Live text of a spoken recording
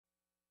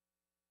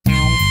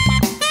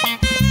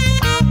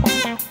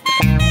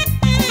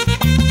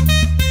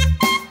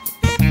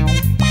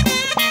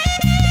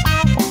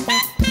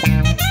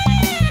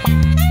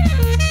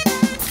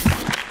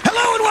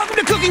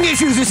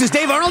Issues. This is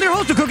Dave Arnold, your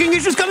host of Cooking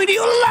Issues, coming to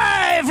you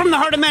live from the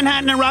heart of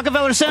Manhattan at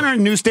Rockefeller Center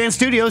Newsstand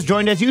Studios,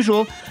 joined as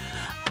usual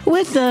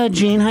with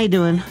Gene. How you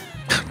doing?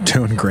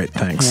 Doing great,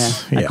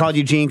 thanks. Yeah. I called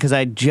you Gene because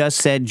I just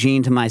said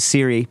Gene to my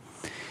Siri.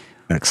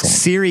 Excellent.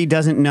 Siri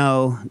doesn't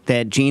know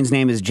that Gene's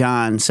name is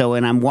John, so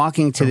when I'm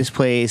walking to this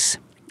place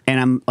and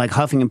I'm like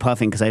huffing and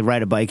puffing because I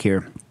ride a bike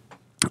here,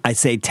 I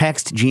say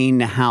text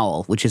Gene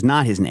Howell, which is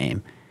not his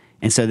name.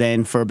 And so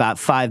then for about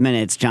 5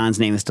 minutes, John's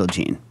name is still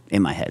Gene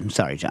in my head. I'm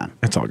sorry, John.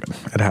 It's all good.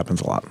 It happens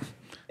a lot.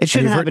 It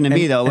shouldn't happen to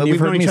me, though. We've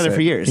known each other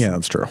for years. Yeah,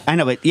 that's true. I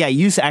know, but yeah,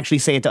 you actually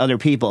say it to other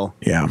people.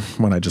 Yeah,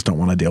 when I just don't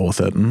want to deal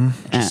with it and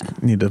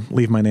just need to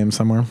leave my name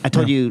somewhere. I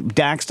told you,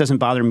 Dax doesn't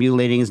bother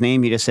mutilating his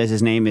name. He just says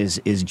his name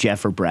is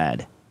Jeff or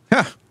Brad.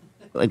 Yeah.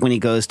 Like when he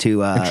goes to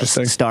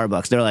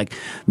Starbucks, they're like,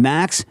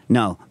 Max?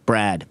 No,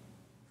 Brad.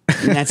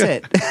 And that's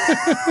it.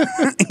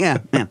 Yeah.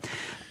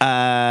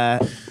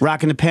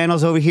 Rocking the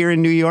panels over here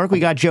in New York. We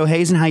got Joe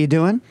Hazen. How you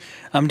doing?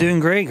 I'm doing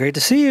great. Great to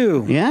see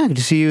you. Yeah, good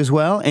to see you as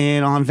well.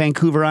 And on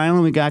Vancouver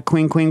Island, we got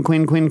Quinn.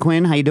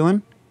 How you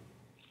doing?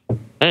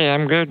 Hey,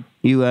 I'm good.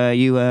 You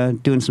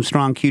doing some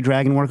strong Q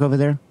Dragon work over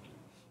there?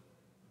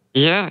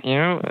 Yeah,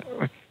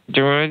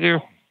 do what I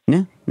do.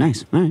 Yeah,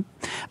 nice. All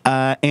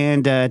right.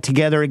 And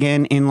together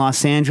again in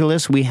Los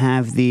Angeles, we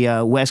have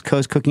the West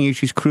Coast Cooking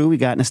Issues crew. We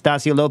got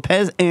Nastasia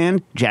Lopez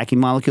and Jackie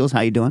Molecules.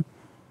 How you doing?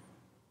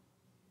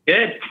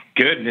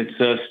 Good.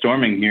 It's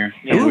storming here.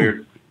 Yeah,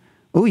 weird.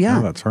 Oh, yeah.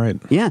 Oh, that's right.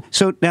 Yeah.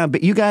 So now,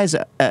 but you guys,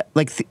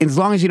 as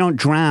long as you don't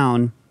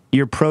drown,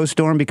 you're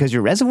pro-storm because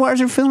your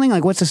reservoirs are filling?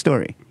 Like, what's the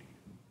story?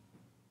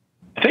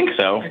 I think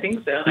so.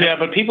 Yeah,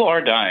 but people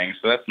are dying,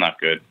 so that's not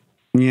good.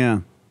 Yeah.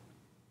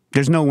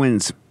 There's no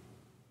wins.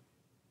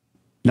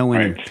 No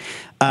winning.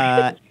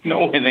 Right.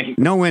 No winning.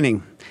 No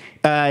winning.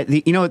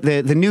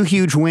 The new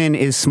huge win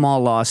is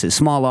small losses.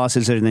 Small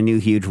losses are the new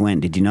huge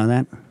win. Did you know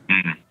that?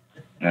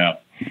 Yeah.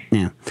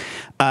 Yeah.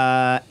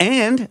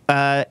 And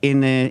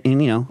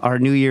in our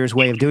New Year's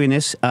way of doing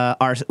this,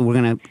 we're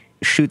going to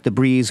shoot the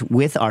breeze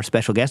with our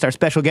special guest. Our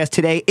special guest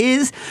today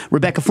is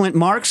Rebecca Flint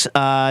Marx,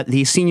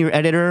 the senior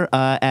editor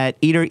at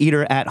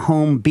Eater at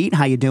Home Beat.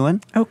 How you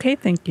doing? Okay,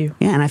 thank you.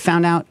 Yeah, and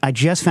I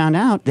just found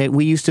out that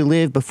we used to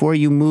live before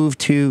you moved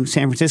to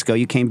San Francisco.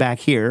 You came back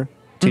here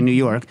to New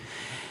York.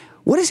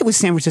 What is it with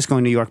San Francisco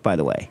and New York, by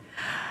the way?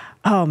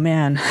 Oh,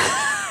 man.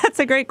 That's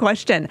a great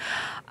question.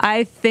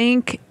 I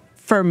think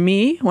for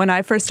me, when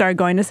I first started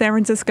going to San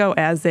Francisco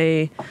as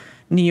a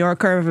New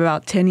Yorker of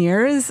about 10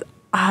 years,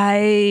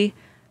 I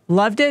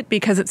loved it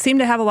because it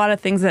seemed to have a lot of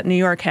things that New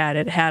York had.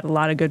 It had a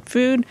lot of good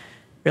food,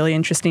 really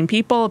interesting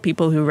people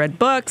who read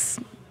books,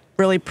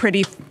 really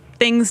pretty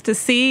things to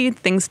see,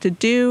 things to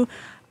do.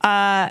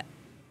 And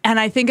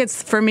I think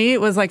for me,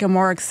 it was like a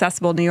more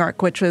accessible New York,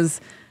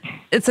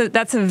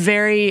 that's a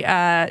very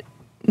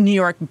New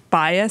York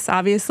bias,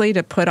 obviously,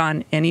 to put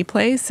on any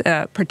place,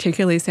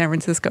 particularly San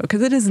Francisco,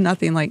 because it is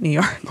nothing like New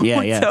York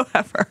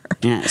whatsoever.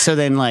 Yeah. So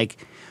then,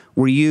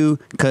 were you,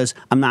 because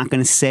I'm not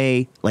going to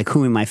say,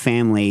 who in my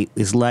family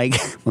is like,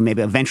 well,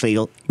 maybe eventually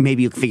you'll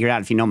figure it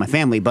out if you know my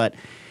family, but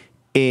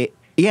they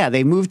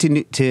moved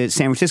to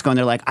San Francisco and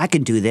they're like, I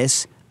can do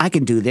this.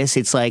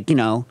 It's like,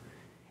 and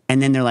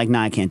then they're like, no,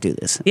 I can't do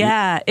this.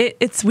 Yeah,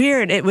 it's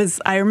weird.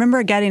 I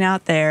remember getting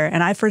out there,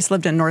 and I first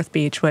lived in North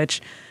Beach,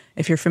 which,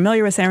 if you're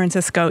familiar with San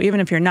Francisco, even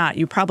if you're not,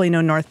 you probably know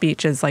North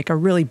Beach is like a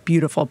really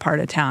beautiful part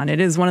of town.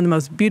 It is one of the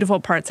most beautiful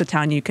parts of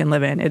town you can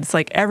live in. It's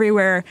like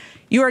everywhere,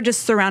 you are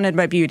just surrounded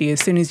by beauty as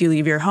soon as you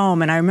leave your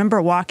home. And I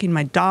remember walking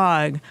my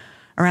dog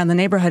around the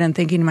neighborhood and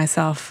thinking to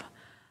myself,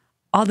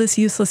 all this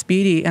useless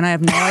beauty, and I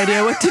have no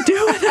idea what to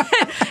do with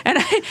it. And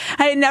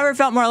I had never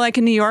felt more like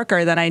a New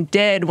Yorker than I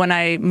did when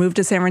I moved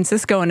to San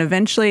Francisco. And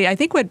eventually, I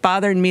think what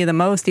bothered me the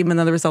most, even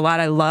though there was a lot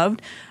I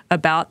loved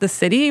about the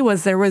city,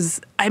 was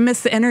I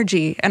missed the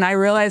energy. And I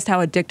realized how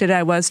addicted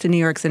I was to New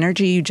York's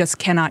energy. You just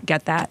cannot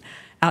get that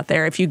out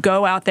there. If you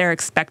go out there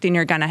expecting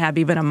you're going to have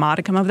even a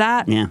modicum of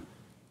that,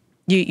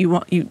 you're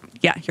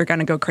going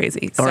to go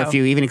crazy. Or if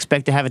you even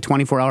expect to have a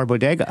 24-hour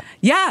bodega.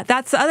 Yeah,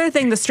 that's the other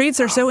thing. The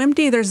streets are so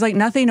empty. There's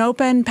nothing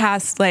open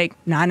past 9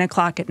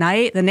 o'clock at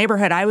night. The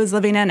neighborhood I was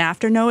living in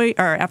after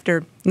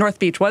North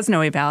Beach was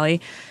Noe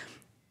Valley,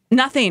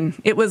 nothing.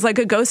 It was like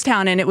a ghost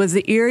town, and it was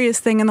the eeriest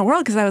thing in the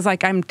world because I was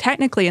like, I'm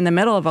technically in the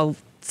middle of a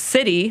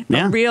city,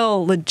 a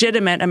real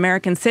legitimate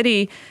American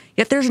city,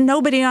 yet there's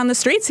nobody on the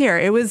streets here.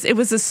 It was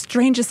the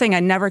strangest thing.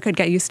 I never could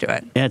get used to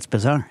it. Yeah, it's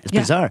bizarre.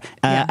 Bizarre.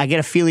 I get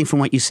a feeling from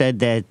what you said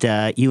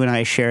that you and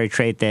I share a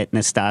trait that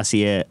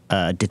Nastasia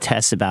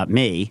detests about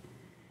me,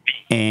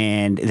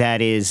 and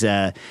that is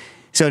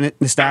so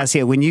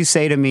Nastasia, when you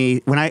say to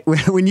me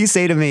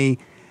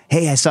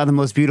hey, I saw the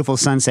most beautiful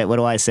sunset, what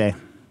do I say?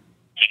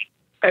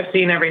 I've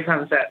seen every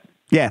sunset.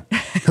 Yeah,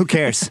 who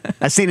cares?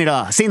 I've seen it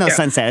all. I've seen those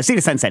sunsets. I've seen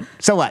a sunset.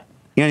 So what?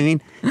 You know what I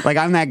mean? Like,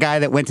 I'm that guy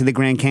that went to the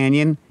Grand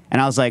Canyon,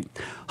 and I was like,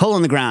 hole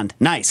in the ground,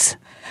 nice.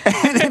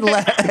 and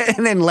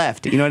then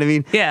left. You know what I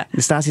mean? Yeah.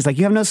 Nastasia's like,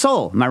 you have no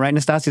soul. Am I right,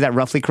 Nastasia? Is that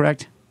roughly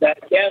correct?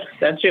 Yes,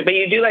 that's true. But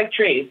you do like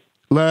trees.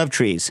 Love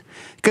trees.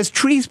 Because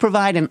trees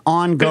provide an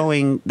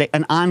ongoing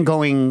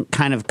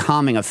kind of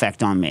calming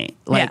effect on me.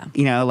 Like,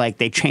 like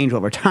they change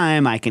over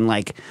time. I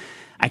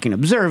can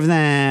observe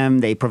them.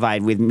 They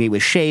provide me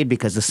with shade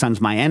because the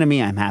sun's my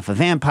enemy. I'm half a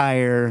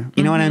vampire.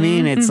 You know what I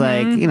mean? It's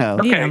like,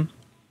 Okay. Yeah.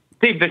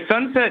 Steve, the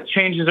sunset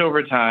changes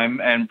over time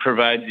and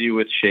provides you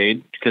with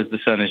shade because the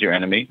sun is your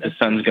enemy. The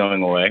sun's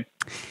going away.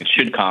 It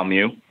should calm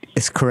you.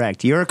 It's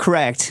correct. You're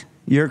correct.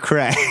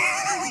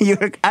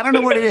 I don't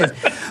know what it is.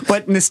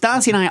 But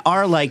Nastasia and I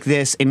are like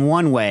this in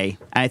one way.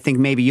 I think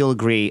maybe you'll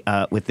agree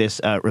with this,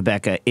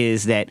 Rebecca,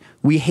 is that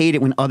we hate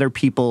it when other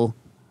people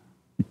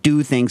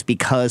do things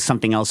because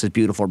something else is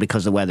beautiful or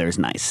because the weather is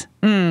nice.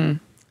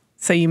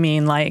 So you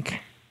mean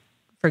like,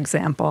 for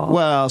example?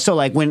 Well, so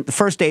like when the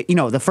first day,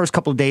 the first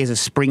couple of days of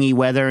springy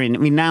weather, and I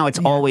mean now it's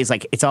always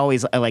like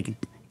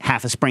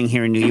half a spring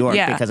here in New York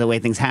because of the way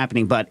things are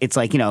happening. But it's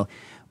like,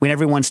 when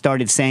everyone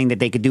started saying that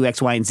they could do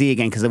X, Y, and Z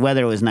again because the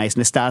weather was nice,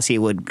 Nastasia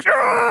would,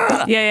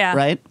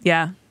 right?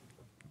 Yeah.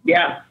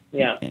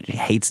 She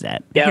hates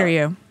that. I hear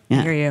you.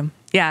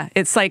 Yeah,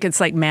 it's like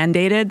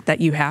mandated that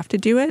you have to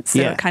do it, so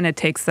it kind of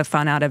takes the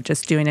fun out of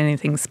just doing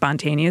anything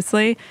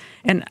spontaneously.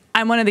 And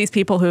I'm one of these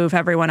people who, if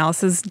everyone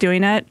else is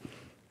doing it,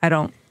 I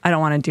don't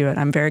want to do it.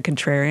 I'm very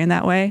contrarian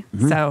that way.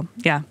 So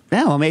yeah.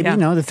 Yeah, well, maybe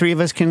the three of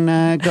us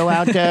can go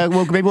out.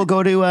 Maybe we'll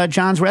go to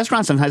John's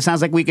restaurant sometime. It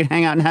sounds like we could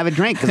hang out and have a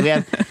drink because we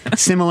have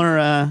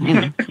similar.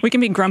 We can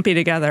be grumpy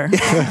together.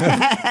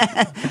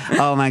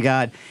 Oh my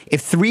God!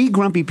 If three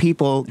grumpy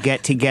people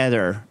get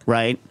together,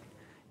 right,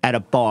 at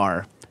a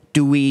bar,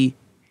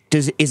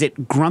 is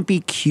it grumpy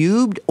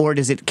cubed or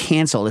does it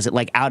cancel? Is it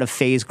like out of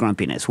phase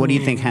grumpiness? What do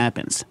you think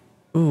happens?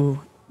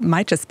 Ooh,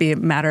 might just be a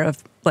matter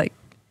of like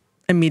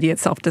immediate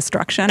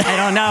self-destruction. I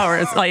don't know, or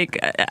it's like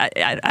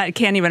I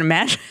can't even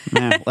imagine.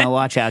 Yeah, well,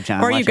 watch out,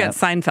 John. Or you get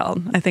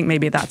Seinfeld. I think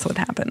maybe that's what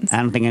happens. I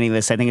don't think any of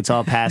this. I think it's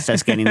all past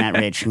us getting that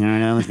rich.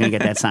 No one's going to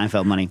get that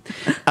Seinfeld money.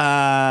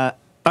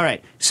 All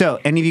right. So,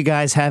 any of you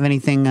guys have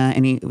anything?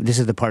 This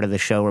is the part of the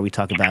show where we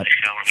talk about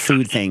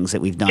food things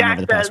that we've done over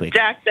the past week.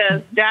 Jack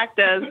does. Jack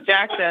says.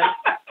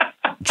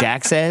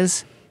 Jack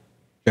does.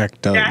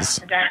 Jack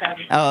does.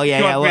 Oh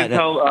yeah.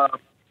 What?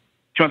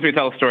 She wants me to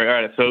tell a story.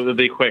 All right, so it'll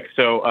be quick.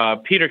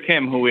 So Peter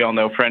Kim, who we all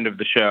know, friend of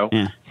the show,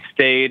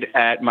 stayed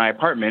at my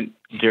apartment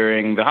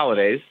during the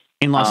holidays.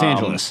 In Los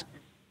Angeles.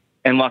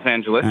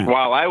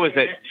 While I was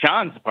at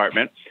John's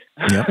apartment.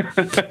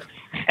 Yep.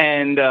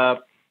 And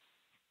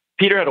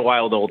Peter had a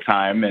wild old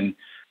time, and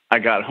I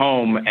got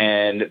home,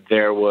 and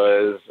there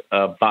was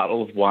a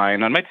bottle of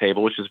wine on my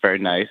table, which is very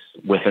nice,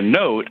 with a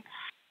note.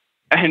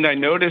 And I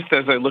noticed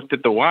as I looked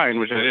at the wine,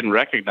 which I didn't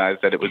recognize,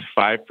 that it was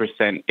 5%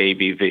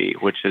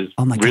 ABV, which is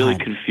really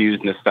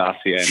confused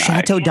Nastasia and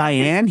Chateau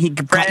Diane? He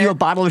got you a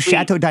bottle of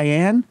Chateau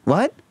Diane?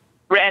 What?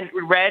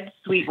 Red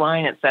sweet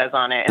wine, it says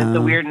on it. It's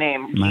a weird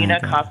name. Gina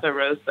Casa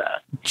Rosa.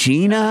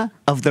 Gina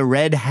of the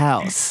Red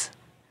House.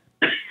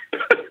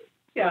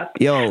 Yeah.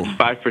 Yo.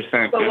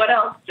 5%. But what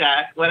else,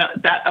 Jack?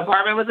 That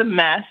apartment was a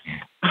mess.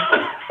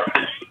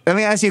 Let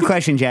me ask you a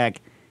question,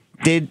 Jack.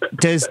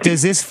 Does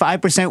this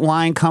 5%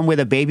 wine come with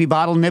a baby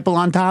bottle nipple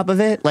on top of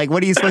it? Like,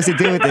 what are you supposed to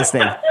do with this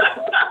thing?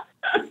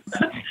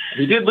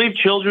 He did leave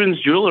children's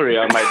jewelry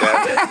on my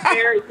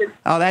desk.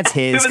 Oh, that's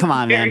his. Come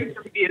on, man.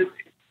 Confusing.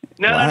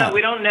 No,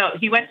 we don't know.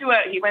 He went to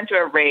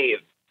a rave,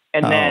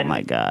 and then. Oh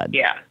my God.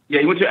 Yeah.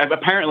 Yeah, he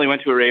apparently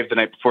went to a rave the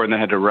night before, and then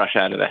had to rush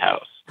out of the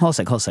house. Hold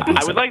a second.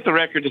 I would like the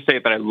record to say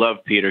that I love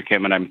Peter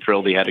Kim, and I'm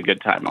thrilled he had a good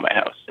time in my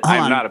house.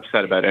 I'm not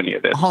upset about any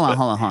of this. Hold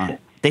on.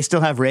 They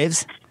still have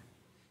raves?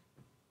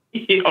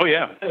 Oh,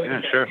 yeah.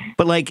 Yeah, sure.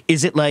 But, like,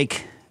 is it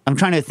like, I'm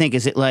trying to think,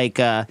 is it like,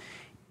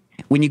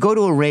 when you go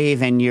to a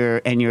rave and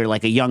you're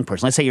like a young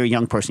person, let's say you're a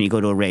young person, you go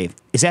to a rave,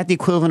 is that the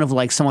equivalent of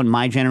like someone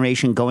my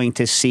generation going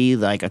to see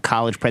like a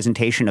college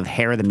presentation of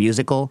Hair the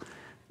Musical?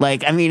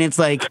 Like, I mean, it's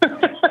like.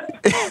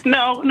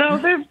 No,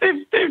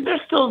 they're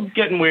still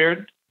getting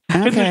weird.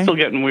 Okay. They're still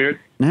getting weird.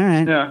 All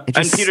right. Yeah.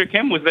 And Peter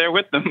Kim was there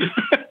with them.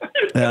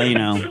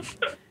 Well,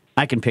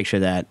 I can picture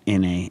that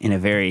in a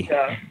very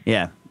All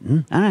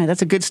right,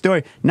 that's a good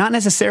story. Not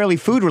necessarily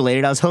food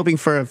related. I was hoping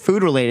for a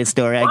food related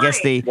story. I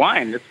guess the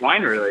wine. It's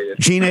wine related.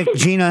 Gina,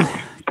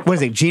 what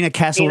is it? Gina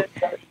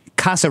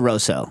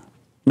Casaroso,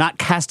 not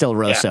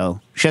Castelroso. Yeah.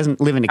 She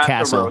doesn't live in a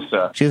castle.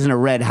 She lives in a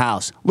red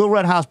house, little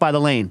red house by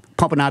the lane,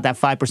 pumping out that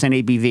 5%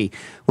 ABV.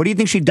 What do you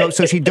think she dopes?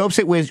 So she dopes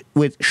it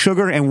with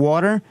sugar and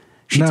water.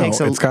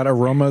 It's got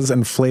aromas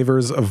and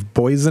flavors of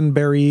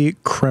boysenberry,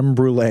 creme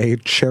brulee,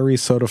 cherry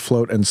soda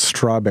float, and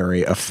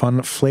strawberry. A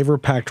fun,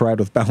 flavor-packed ride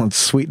with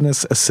balanced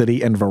sweetness,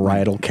 acidity, and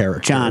varietal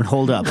character. John,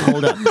 hold up.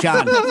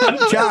 John,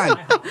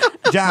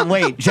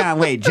 wait. John,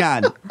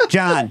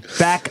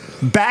 back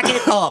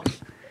it up.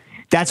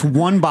 That's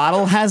one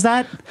bottle has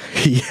that?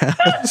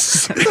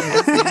 Yes.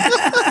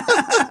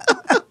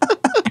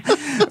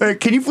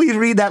 Can you please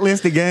read that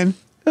list again?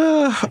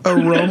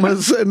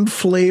 Aromas and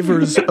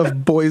flavors of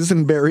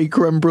boysenberry,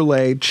 creme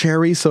brulee,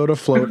 cherry soda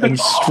float, and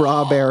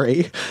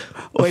strawberry.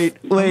 Wait.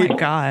 Oh my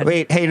God.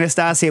 Wait, hey,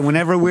 Nastasia,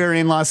 whenever we're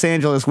in Los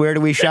Angeles, where do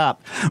we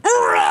shop?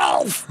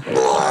 Ralph!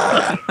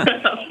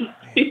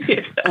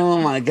 Oh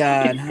my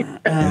God.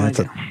 That's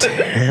a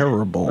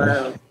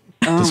terrible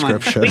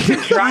description. We could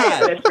try it,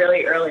 but it's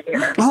really early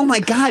here. Oh my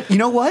God. You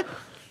know what?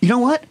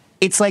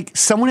 It's like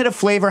someone at a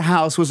flavor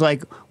house was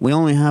like, we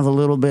only have a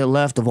little bit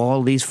left of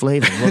all these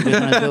flavors. What are we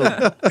going to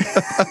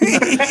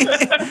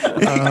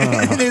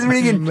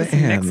do?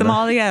 Mix them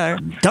all together.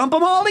 Dump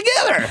them all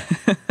together.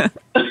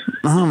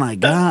 Oh my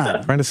God.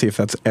 I'm trying to see if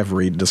that's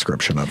every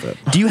description of it.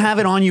 Do you have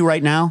it on you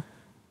right now?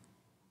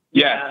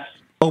 Yes.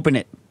 Open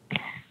it.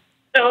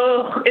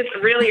 Oh, it's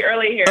really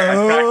early here. I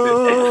practiced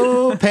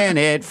Open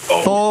it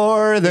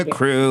for the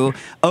crew.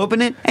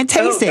 Open it and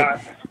taste it. God.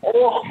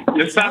 Oh,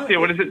 Nastasia,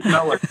 what does it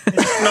smell like? it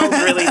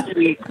smells really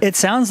sweet. It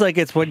sounds like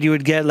it's what you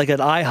would get like at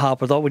IHOP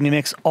with all when you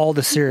mix all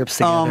the syrups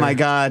together. Oh my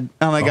God.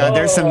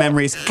 There's some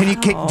memories.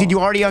 Did you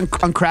already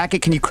uncrack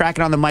it? Can you crack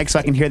it on the mic so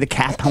I can hear the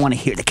cap? I want to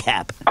hear the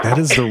cap. That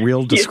is the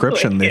real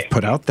description they've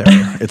put out there.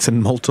 It's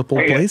in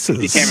multiple You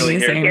places. can't really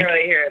hear it. Can't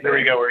really hear it. Here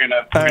we go. We're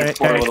gonna right,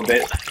 pour all a right. little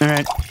bit. All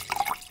right.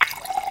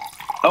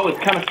 Oh, it's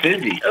kind of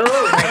fizzy.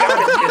 Oh, my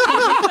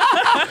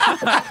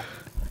God.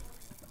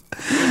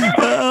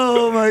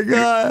 Oh my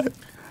God.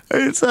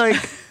 It's like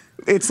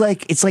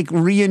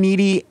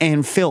Riunite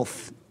and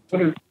filth.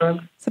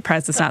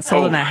 Surprised it's not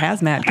sold in a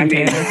hazmat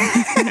container.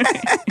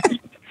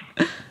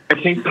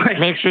 It tastes like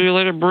Make sure you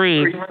let it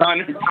breathe.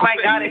 sun. Oh, my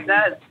God, it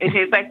does. It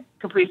tastes like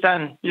Capri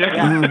Sun.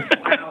 Yeah.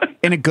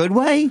 In a good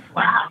way?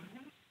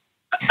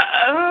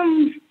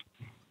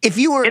 If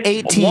you were It's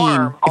 18,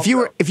 warm, if you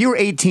were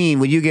 18,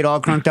 would you get all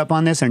crunked up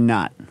on this or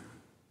not?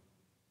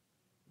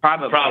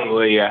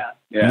 Probably, yeah.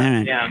 All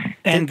right. Yeah.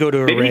 And go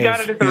to a Maybe rave. he got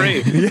it at the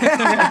rave.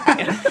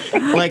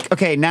 Like,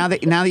 okay, now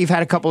that you've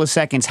had a couple of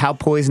seconds, how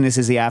poisonous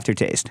is the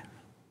aftertaste?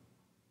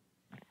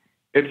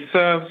 It's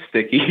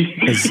sticky.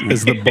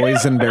 Is the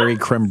boysenberry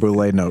creme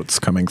brulee notes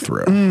coming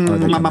through? Are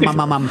they coming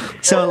through?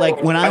 So,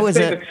 like, when I was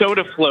say the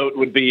soda float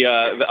would be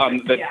on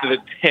the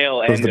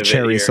tail It was end the of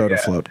cherry it here, soda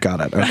yeah. float.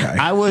 Got it. Okay.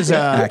 I was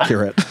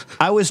Accurate.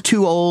 I was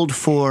too old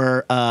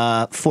for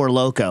Four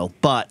Loko,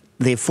 but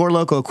the Four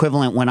Loko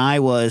equivalent when I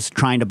was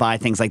trying to buy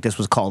things like this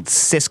was called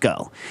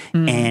Cisco,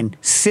 and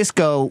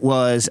Cisco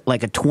was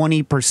like a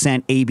 20%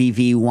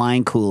 ABV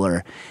wine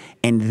cooler,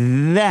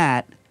 and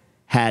that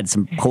had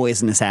some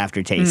poisonous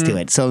aftertaste to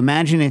it. So I'm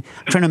trying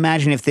to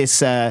imagine if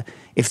this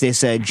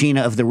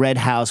Gina of the Red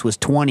House was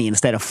 20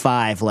 instead of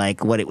 5,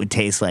 like what it would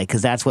taste like,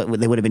 because that's what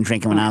they would have been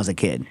drinking when I was a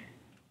kid.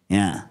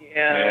 Yeah.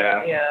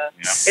 Yeah.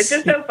 It's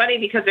just so funny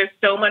because there's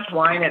so much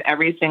wine at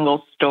every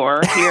single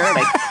store here,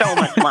 like so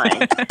much wine,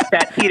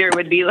 that Peter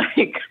would be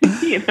like,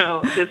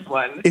 this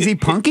one. Is he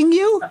punking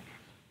you?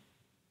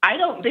 I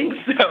don't think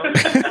so.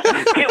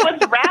 It was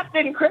wrapped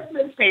in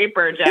Christmas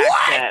paper,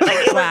 Jackson.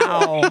 Like, it was,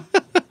 Wow.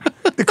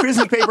 The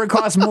Christmas paper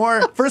costs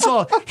more. First of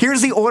all,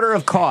 here's the order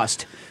of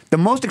cost. The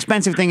most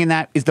expensive thing in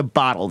that is the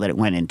bottle that it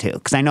went into,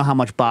 because I know how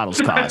much bottles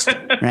cost,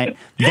 right?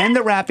 Then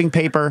the wrapping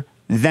paper,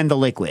 then the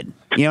liquid.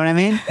 You know what I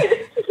mean?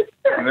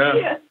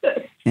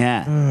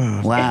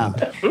 Yeah. Wow.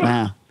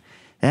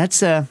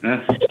 That's oh,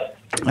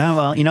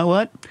 well, you know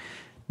what?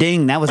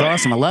 Ding, that was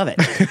awesome. I love it.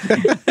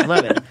 I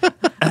love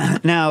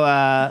it.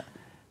 Now,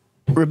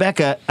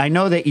 Rebecca, I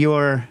know that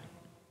your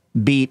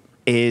beat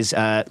is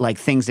like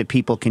things that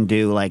people can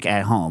do like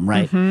at home,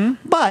 right?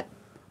 Mm-hmm. But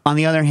on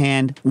the other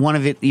hand, one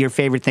of your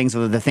favorite things,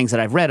 of the things that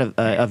I've read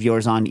of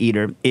yours on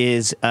Eater,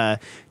 is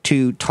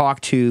to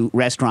talk to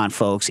restaurant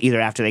folks either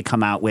after they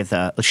come out with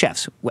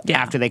chefs,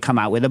 after they come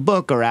out with a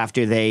book, or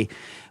after they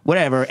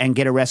whatever, and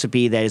get a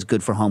recipe that is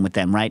good for home with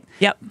them, right?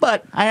 Yep.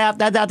 But I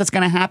doubt that's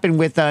going to happen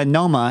with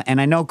Noma, and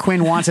I know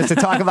Quinn wants us to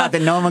talk about the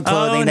Noma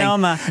clothing thing.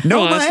 Noma.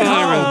 Noma that's at what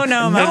I home. read.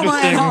 Noma. Noma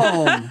at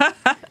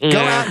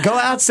home. Go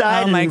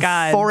outside Oh my and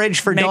God. forage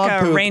for Make dog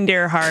a poop.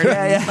 reindeer heart.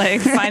 Yeah. Like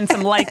find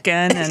some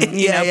lichen and put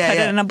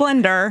it in a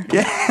blender.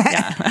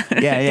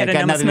 Yeah, Get a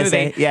got Noma nothing to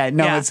say. smoothie. Yeah,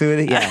 Noma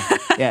smoothie.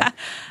 Yeah.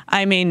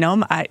 I mean,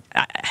 Noma. I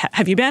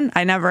have you been?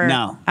 I never.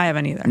 No. I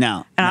haven't either.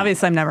 No. And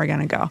obviously, I'm never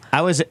gonna go.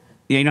 I was,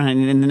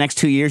 in the next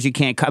 2 years, you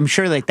can't. I'm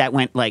sure like that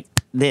went like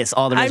this.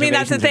 All the I reservations mean,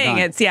 that's the are thing. gone.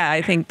 It's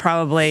I think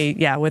probably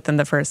within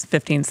the first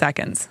 15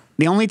 seconds.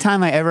 The only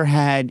time I ever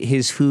had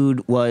his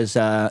food was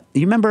you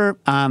remember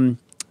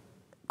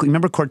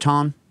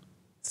Corton?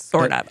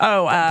 Sort of.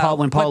 Oh,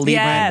 When Paul Lee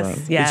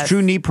yes. It's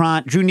Drew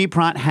Niepront. Drew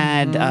Niepront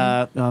had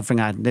I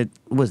forgot that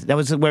was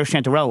where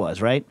Chanterelle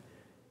was, right?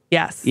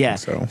 Yes. Yeah.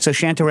 So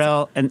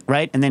Chanterelle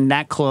and then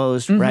that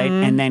closed, right?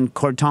 And then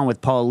Corton with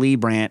Paul Lee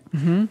Brandt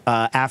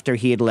after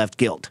he had left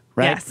Guilt,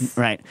 right? Yes.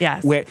 Right.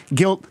 Yes. Where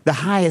Guilt, the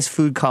highest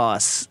food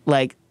costs,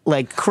 like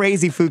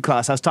crazy food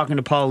costs. I was talking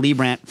to Paul Lee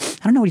Brandt.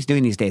 I don't know what he's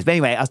doing these days, but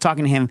anyway, I was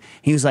talking to him.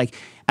 He was like,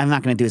 "I'm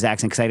not going to do his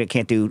accent because I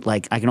can't do I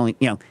can only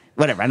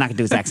whatever. I'm not going to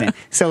do his accent."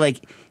 So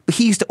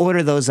he used to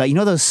order those,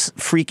 those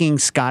freaking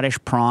Scottish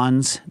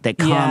prawns that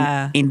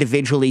come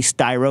individually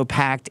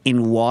styropacked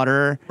in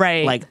water,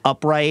 right? Like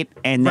upright,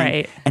 and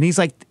then, and he's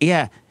like,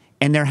 yeah,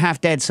 and they're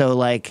half dead. So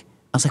I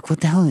was like, what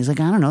the hell? He's like,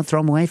 I don't know,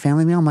 throw them away,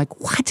 family meal. I'm like,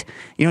 what?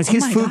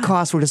 His food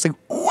costs were just like,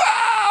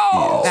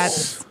 wow.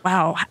 That's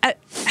wow.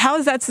 How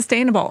is that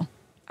sustainable?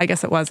 I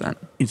guess it wasn't.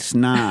 It's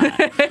not.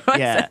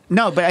 Yeah.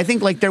 No, but I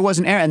think like there was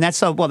an era, and that's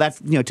so, well, that's,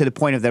 to the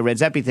point of the Red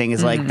Zeppi thing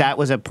is like that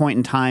was a point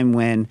in time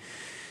when,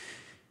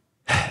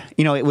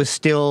 it was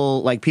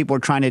still like people were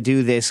trying to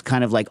do this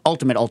kind of like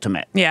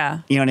ultimate. Yeah.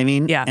 You know what I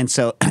mean? Yeah. And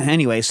so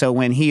anyway, so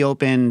when he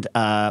opened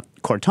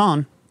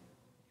Corton,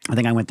 I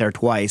think I went there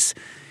twice.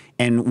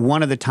 And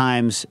one of the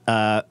times,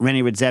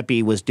 René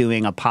Redzepi was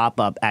doing a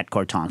pop-up at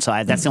Corton. So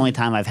that's the only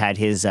time I've had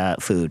his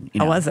food.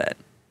 How was it?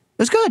 It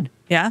was good.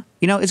 Yeah?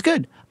 It's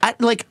good. I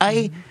like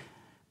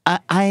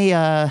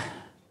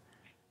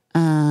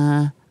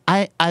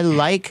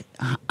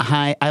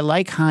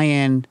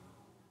high-end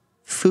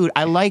food.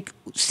 I like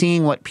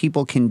seeing what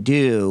people can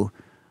do,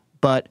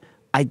 but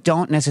I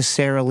don't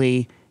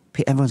necessarily.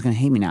 Everyone's going to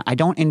hate me now. I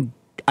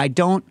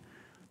don't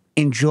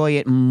enjoy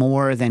it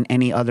more than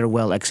any other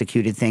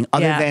well-executed thing.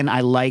 Other than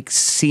I like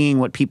seeing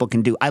what people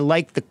can do. I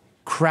like the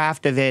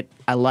craft of it.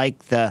 I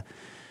like the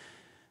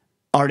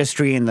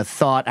artistry and the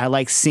thought. I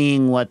like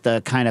seeing what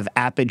the kind of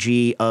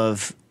apogee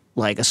of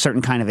like a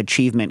certain kind of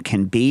achievement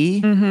can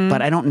be,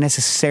 but I don't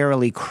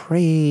necessarily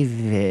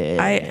crave it.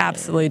 I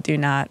absolutely do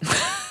not.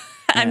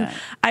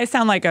 I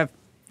sound like a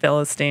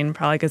Philistine,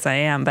 probably because I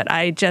am, but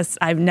I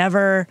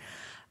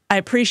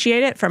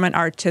appreciate it from an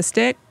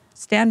artistic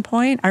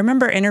standpoint. I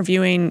remember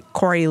interviewing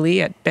Corey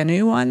Lee at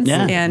Bennu once,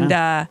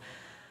 I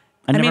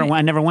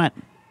never went.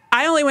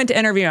 I only went to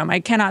interview him. I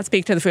cannot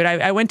speak to the food.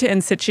 I went to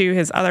In Situ,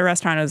 his other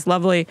restaurant. It was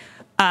lovely.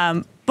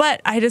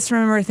 But I just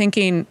remember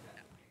thinking,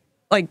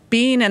 like,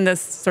 being in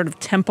this sort of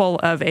temple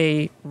of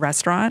a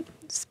restaurant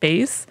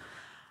space,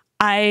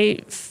 I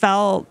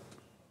felt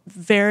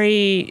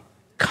very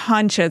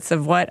conscious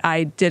of what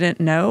I didn't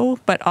know,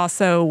 but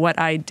also what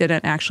I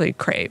didn't actually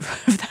crave,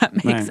 if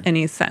that makes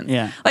any sense.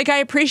 Yeah. Like, I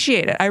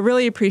appreciate it. I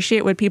really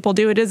appreciate what people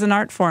do. It is an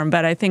art form,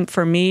 but I think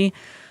for me,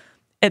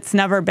 it's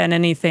never been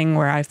anything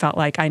where I felt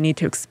like I need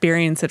to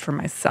experience it for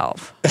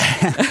myself.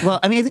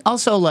 Well, I mean, I think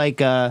also like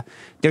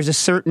there's a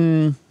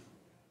certain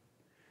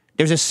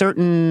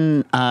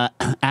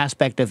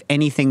aspect of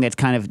anything that's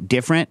kind of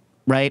different,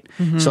 right?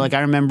 So like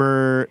I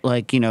remember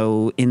like, in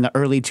the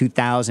early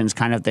 2000s,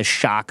 kind of the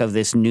shock of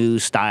this new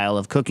style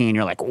of cooking, and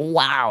you're like,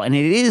 wow. And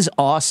it is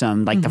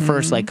awesome. Like the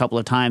first like couple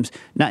of times,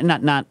 not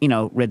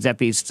Red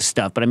Zeppi's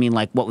stuff, but I mean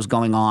like what was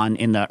going on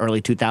in the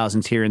early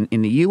 2000s here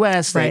in the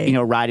US, right.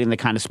 like, riding the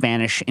kind of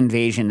Spanish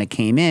invasion that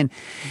came in.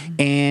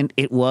 And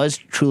it was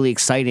truly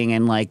exciting.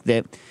 And like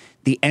the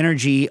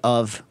energy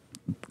of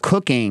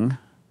cooking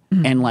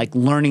and like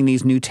learning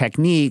these new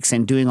techniques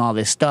and doing all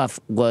this stuff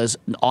was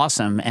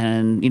awesome.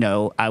 And,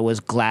 I was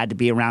glad to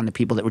be around the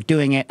people that were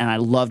doing it. And I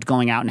loved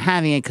going out and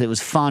having it because it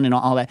was fun and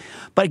all that.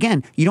 But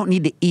again, you don't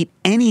need to eat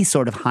any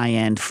sort of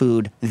high-end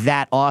food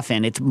that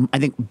often. It's, I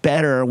think,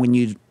 better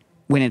when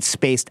it's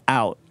spaced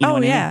out. You know what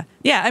I mean?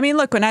 Yeah. I mean,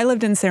 look, when I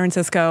lived in San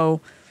Francisco,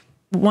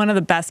 one of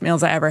the best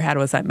meals I ever had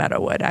was at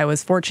Meadowood. I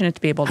was fortunate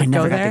to be able to go there.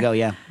 I never got to go,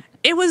 yeah.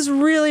 It was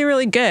really,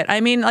 really good. I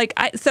mean, like,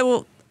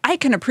 I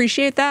can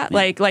appreciate that.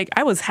 Like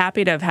I was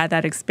happy to have had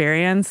that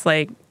experience.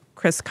 Like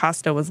Chris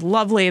Costa was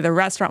lovely. The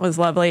restaurant was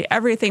lovely.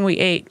 Everything we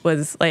ate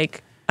was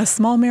like a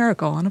small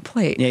miracle on a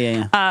plate.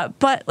 Yeah.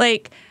 But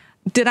like,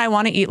 did I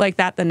want to eat like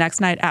that the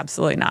next night?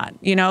 Absolutely not.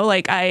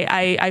 Like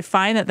I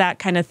find that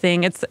kind of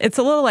thing, it's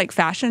a little like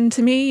fashion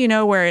to me,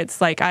 where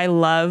it's like, I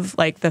love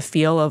like the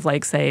feel of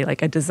like, say,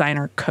 like a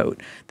designer coat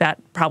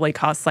that probably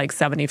costs like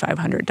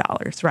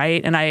 $7,500,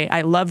 right? And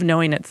I love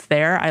knowing it's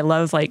there. I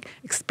love like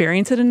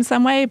experience it in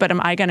some way, but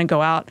am I going to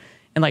go out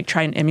and like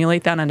try and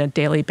emulate that on a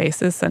daily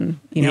basis and,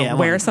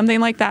 wear something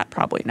like that?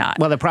 Probably not.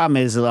 Well, the problem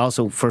is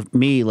also for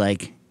me,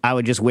 like, I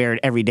would just wear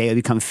it every day. It would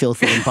become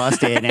filthy and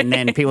busted. And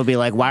then people would be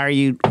like, why are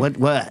you,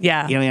 what?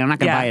 Yeah. I'm not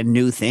going to buy a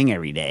new thing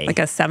every day. Like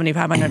a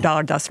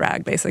 $7,500 dust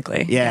rag,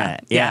 basically. Yeah,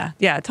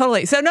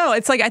 totally. So no,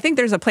 it's like, I think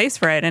there's a place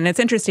for it. And it's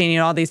interesting,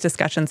 all these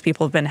discussions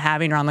people have been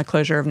having around the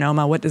closure of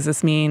Noma. What does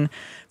this mean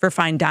for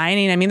fine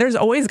dining? I mean, there's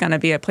always going to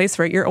be a place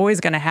for it. You're always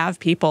going to have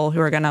people who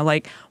are going to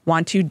like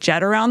want to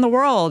jet around the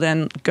world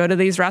and go to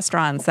these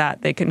restaurants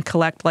that they can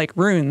collect like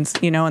runes,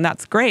 and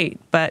that's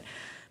great. But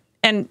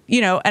and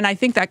I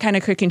think that kind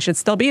of cooking should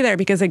still be there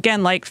because,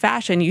 again, like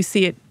fashion, you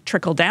see it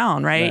trickle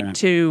down, right,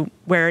 to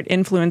where it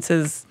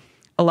influences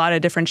a lot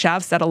of different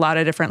chefs at a lot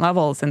of different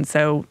levels. And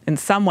so in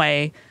some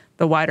way,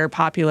 the wider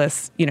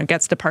populace,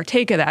 gets to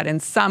partake of that in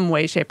some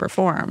way, shape, or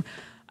form.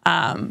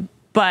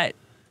 But,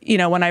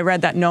 when I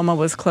read that Noma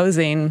was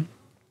closing,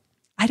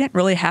 I didn't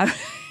really have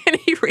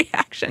any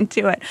reaction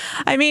to it.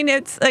 I mean,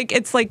 it's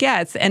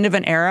the end of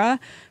an era.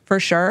 For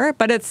sure,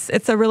 but it's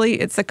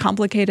a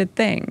complicated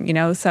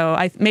thing,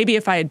 So maybe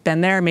if I had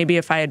been there, maybe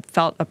if I had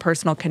felt a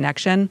personal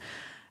connection,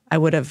 I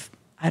would have,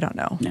 I don't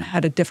know,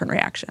 had a different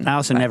reaction. I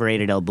also never ate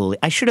at El Bulli.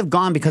 I should have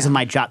gone because of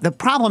my job. The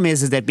problem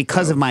is that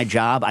because of my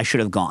job, I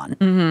should have gone.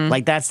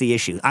 Like that's the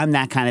issue. I'm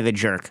that kind of a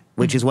jerk,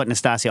 which is what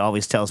Nastasia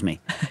always tells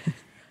me.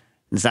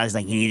 Nastasia's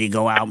like, you need to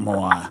go out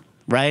more.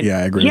 Right? Yeah,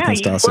 I agree with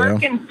Nastasia. You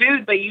work in food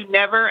food, but you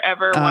never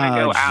ever want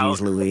to go out.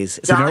 Jeez Louise.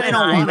 So John I and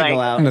don't I, want to like- go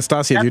out.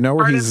 Anastasia, do you know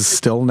where That's part he's of-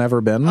 still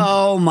never been?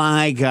 Oh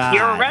my God.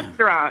 You're a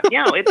restaurant.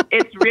 Yeah,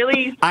 it's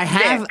really. I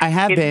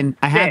have It's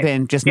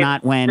been, just It's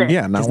not when. sick.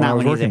 Yeah, not just when I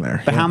was he's working there.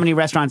 there. But Yeah. how many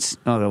restaurants?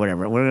 Oh,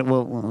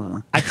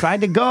 whatever. I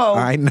tried to go.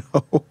 I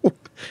know.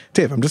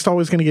 Dave, I'm just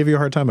always going to give you a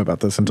hard time about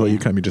this until you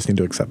come. You just need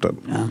to accept it.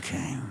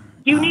 Okay.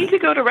 You need to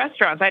go to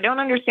restaurants. I don't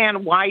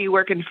understand why you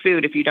work in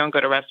food if you don't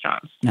go to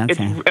restaurants.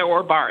 Okay.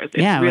 Or bars.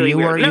 It's Yeah, really you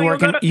weird. work. No, You you'll work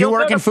go in. to- You you'll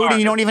work go in to food, and bars.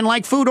 you don't even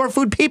like food or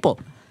food people.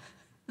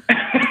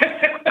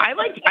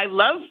 I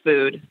love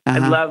food. I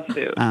love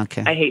food.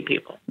 Okay. I hate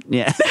people.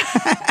 Yeah.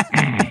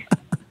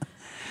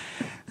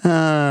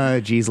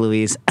 Geez,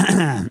 Louise.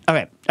 All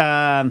right.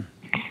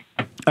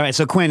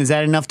 So Quinn, is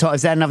that enough talk?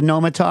 Is that enough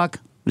Noma talk?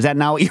 Was that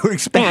not what you were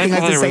expecting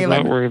us to say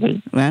about?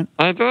 Noteworthy. What?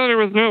 I thought it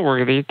was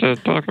noteworthy to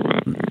talk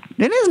about.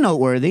 It is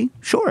noteworthy,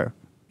 sure.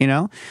 You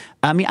know,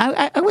 I mean,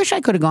 I wish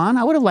I could have gone.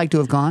 I would have liked to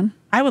have gone.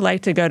 I would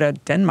like to go to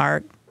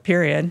Denmark,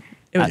 period.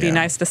 It would be Yeah.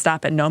 nice to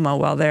stop at Noma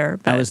while there,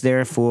 but I was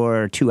there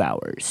for 2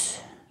 hours.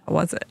 how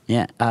was it?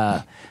 Yeah.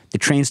 The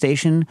train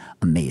station,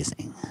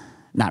 amazing.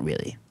 Not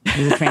really. It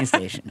was a train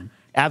station.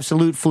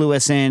 Absolute flew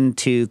us in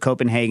to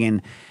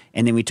Copenhagen,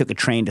 and then we took a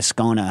train to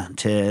Skåne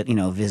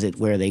to, visit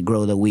where they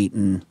grow the wheat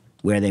and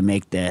where they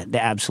make the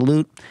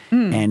Absolute.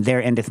 And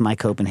there endeth my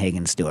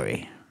Copenhagen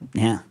story.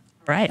 Yeah.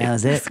 Right. That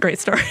was it. It's a great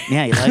story.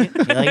 Yeah, you like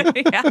it? You like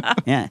it? Yeah.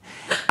 Yeah.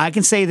 I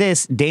can say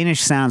this, Danish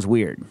sounds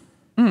weird.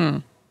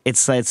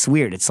 It's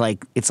weird. It's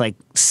like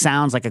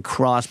sounds like a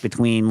cross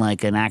between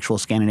like an actual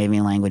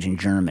Scandinavian language and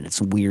German.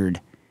 It's weird.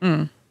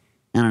 I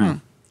don't know.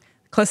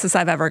 Closest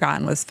I've ever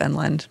gotten was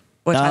Finland,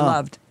 which I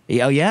loved.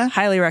 Oh yeah?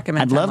 Highly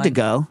recommend I'd love to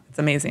Finland. go. It's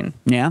amazing.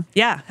 Yeah.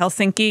 Yeah,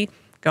 Helsinki,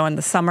 go in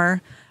the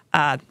summer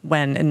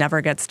when it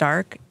never gets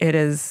dark. It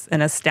is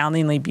an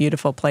astoundingly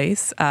beautiful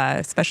place,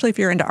 especially if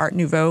you're into Art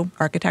Nouveau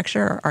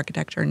architecture or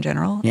architecture in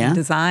general, Yeah. and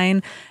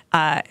design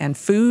and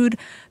food.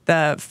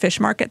 The fish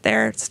market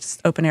there, it's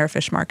just open air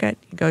fish market.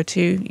 You go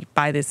to, you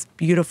buy this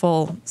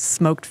beautiful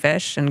smoked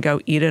fish and go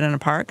eat it in a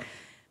park.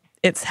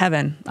 It's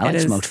heaven. I like It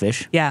is- smoked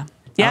fish. Yeah.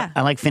 Yeah.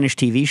 I like Finnish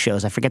TV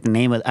shows. I forget the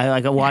name of it. I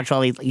watch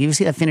all these. You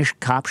see that Finnish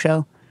cop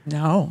show?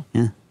 No.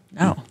 Yeah.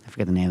 No. I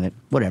forget the name of it.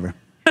 Whatever.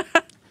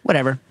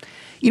 Whatever.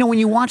 When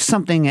you watch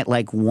something at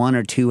like 1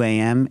 or 2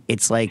 a.m.,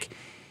 it's like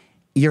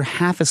you're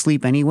half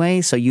asleep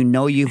anyway, so you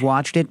know you've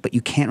watched it, but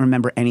you can't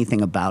remember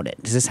anything about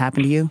it. Does this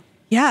happen to you?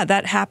 Yeah,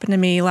 that happened to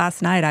me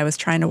last night. I was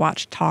trying to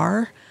watch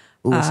Tar.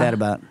 Ooh, what's that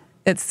about?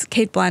 It's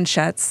Kate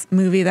Blanchett's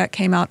movie that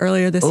came out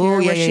earlier this Oh,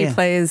 year, yeah, where yeah, she yeah.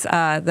 plays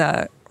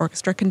the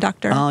orchestra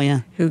conductor. Oh,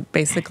 yeah. Who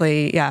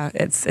basically,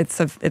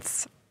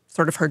 it's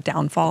sort of her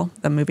downfall.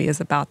 The movie is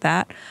about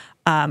that.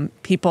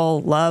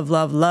 People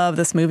love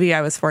this movie.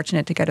 I was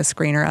fortunate to get a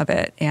screener of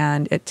it,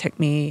 and it took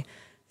me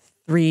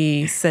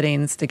 3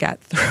 sittings to get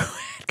through it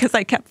because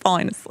I kept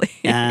falling asleep.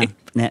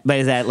 But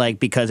is that like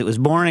because it was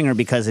boring or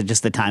because of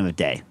just the time of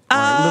day? Or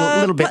a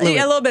little bit.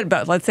 Yeah, a little bit of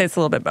both. Let's say it's a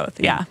little bit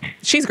both. Yeah.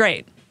 She's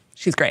great.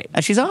 She's great.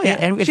 She's all yeah.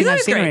 Everything I've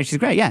always seen her great. in, she's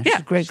great. Yeah, Yeah,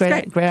 she's great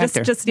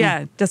actor.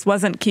 Just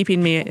wasn't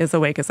keeping me as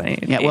awake as I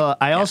needed to Yeah, be. well,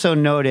 I also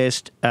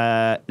noticed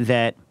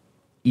that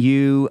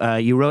you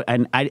wrote,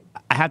 and I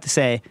have to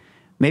say,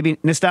 maybe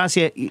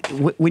Nastasia,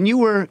 when you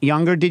were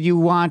younger, did you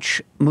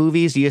watch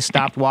movies? You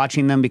stopped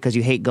watching them because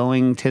you hate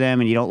going to them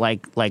and you don't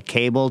like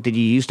cable? Did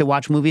you used to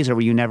watch movies, or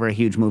were you never a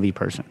huge movie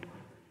person?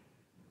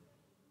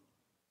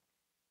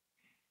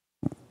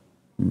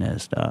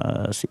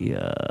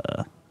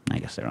 Nastasia, I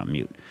guess they're on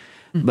mute.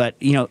 But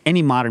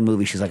any modern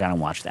movie, she's like, I don't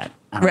watch that.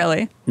 I don't-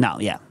 Really? No,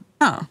 yeah,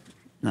 Oh.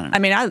 no. I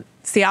mean,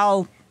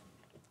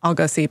 I'll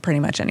go see pretty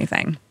much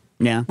anything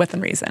Yeah. within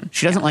reason.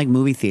 She doesn't like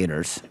movie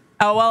theaters.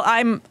 Oh, well,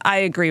 I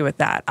agree with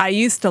that. I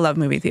used to love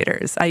movie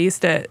theaters. I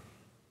used to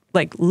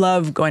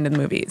love going to the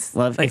movies.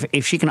 Well,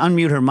 if she can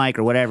unmute her mic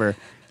or whatever,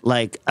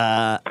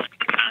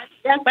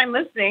 Yes, I'm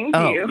listening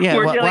to you. yeah.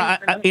 We're Well,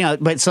 dealing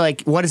but so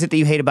what is it that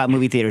you hate about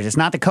movie theaters? It's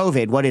not the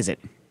COVID. What is it?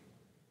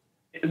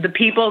 the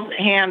people's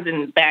hands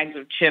in bags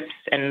of chips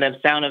and the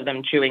sound of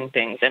them chewing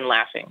things and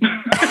laughing.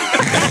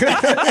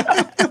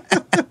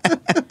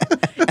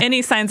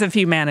 Any signs of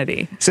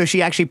humanity? So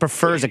she actually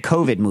prefers a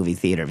COVID movie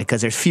theater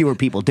because there's fewer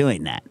people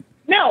doing that.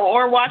 No,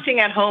 or watching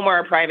at home or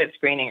a private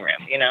screening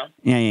room,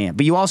 Yeah.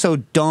 But you also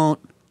don't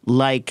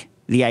like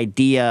the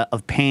idea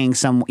of paying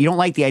some. You don't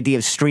like the idea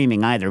of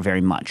streaming either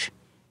very much.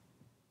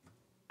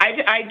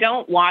 I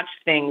don't watch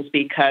things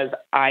because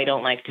I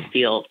don't like to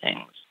feel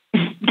things.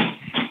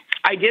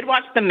 I did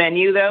watch The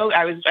Menu, though.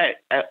 I was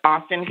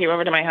Austin came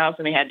over to my house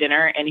and we had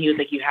dinner, and he was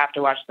like, "You have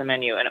to watch The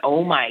Menu." And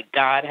oh my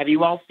God, have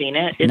you all seen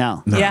it? It's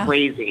No. Yeah.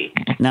 crazy.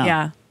 No.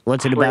 Yeah.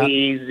 What's it about?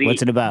 Crazy.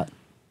 What's it about?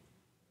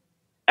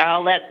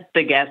 I'll let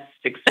the guests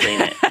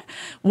explain it.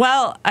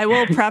 Well, I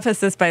will preface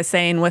this by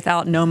saying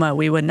without Noma,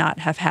 we would not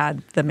have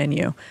had The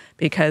Menu,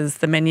 because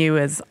The Menu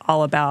is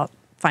all about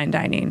fine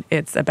dining.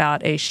 It's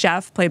about a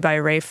chef played by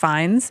Ray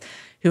Fiennes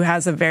who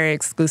has a very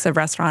exclusive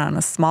restaurant on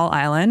a small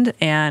island,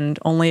 and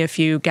only a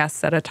few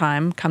guests at a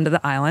time come to the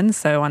island.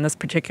 So on this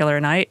particular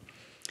night,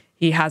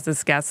 he has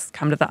his guests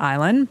come to the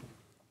island,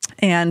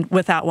 and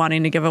without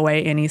wanting to give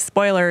away any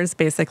spoilers,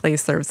 basically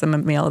serves them a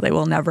meal they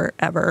will never,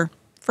 ever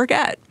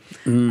forget.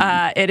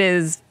 It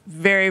is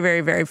very,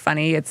 very, very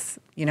funny. It's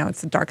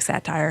a dark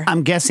satire.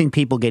 I'm guessing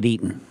people get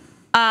eaten.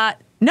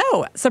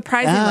 No,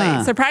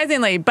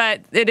 surprisingly,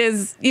 but it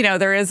is,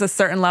 there is a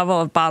certain level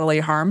of bodily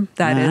harm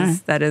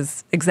that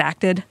is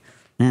exacted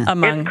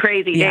among. It's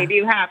crazy, Dave.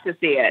 You have to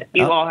see it.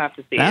 You all have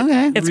to see it.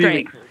 Okay. It's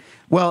really great. cool.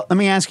 Well, let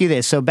me ask you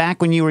this. So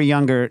back when you were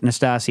younger,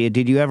 Nastasia,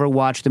 did you ever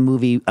watch the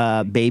movie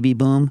Baby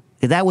Boom?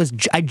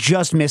 I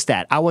just missed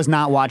that. I was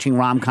not watching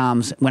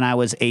rom-coms when I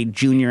was a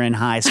junior in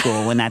high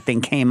school when that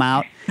thing came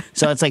out.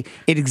 So it's like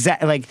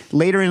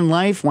later in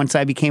life, once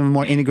I became a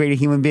more integrated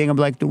human being, I'm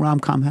like, the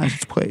rom-com has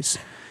its place.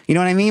 You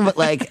know what I mean? But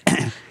like,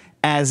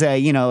 as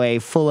a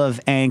full of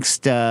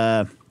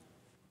angst,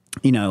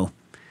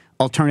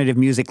 alternative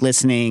music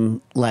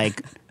listening,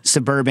 like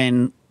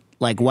suburban,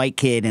 like white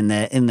kid in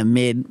the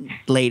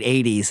late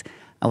 80s,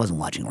 I wasn't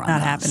watching rom-coms.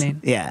 Not happening.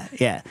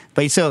 Yeah.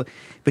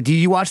 But do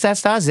you watch that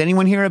stuff? Is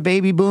anyone here a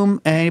Baby Boom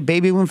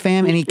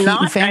fan? Any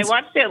Keaton fans? I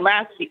watched it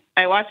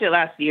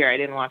last year. I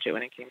didn't watch it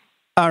when it came.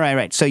 All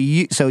right. So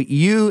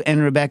you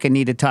and Rebecca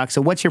need to talk.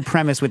 So what's your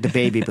premise with the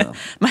Baby Boom?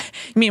 I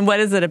mean, what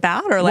is it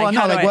about? Or like,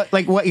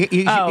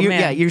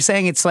 you're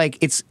saying it's like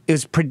it's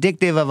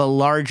predictive of a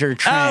larger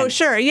trend. Oh,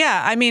 sure.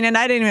 Yeah. I mean, and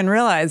I didn't even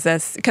realize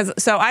this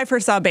so I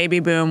first saw Baby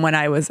Boom when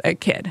I was a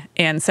kid.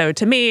 And so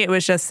to me, it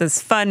was just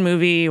this fun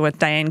movie with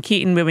Diane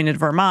Keaton moving to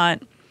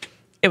Vermont.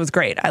 It was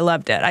great. I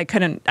loved it. I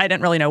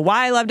didn't really know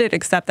why I loved it,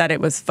 except that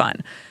it was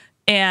fun.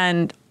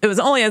 And it was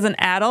only as an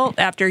adult,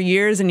 after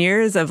years and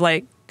years of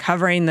like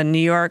covering the New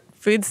York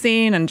food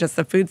scene and just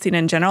the food scene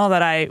in general,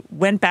 that I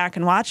went back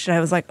and watched it. I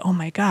was like, oh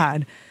my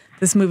God,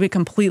 this movie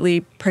completely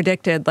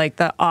predicted like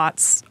the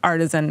aughts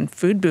artisan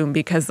food boom,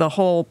 because the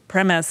whole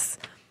premise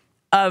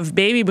of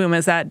Baby Boom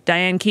is that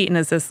Diane Keaton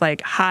is this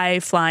like high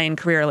flying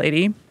career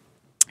lady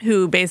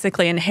who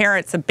basically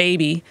inherits a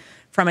baby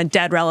from a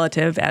dead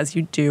relative, as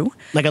you do.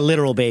 Like a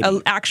literal baby.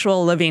 An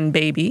actual living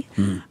baby.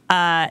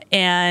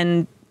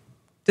 And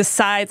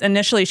decides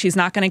initially she's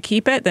not going to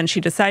keep it. Then she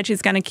decides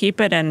she's going to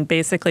keep it. And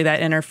basically that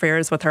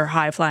interferes with her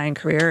high-flying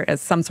career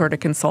as some sort of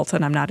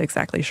consultant. I'm not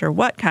exactly sure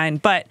what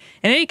kind. But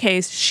in any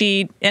case,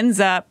 she ends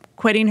up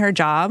quitting her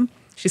job.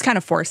 She's kind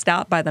of forced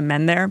out by the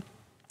men there.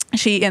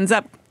 She ends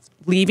up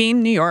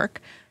leaving New York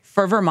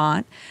for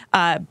Vermont,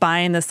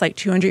 buying this like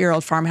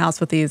 200-year-old farmhouse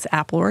with these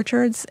apple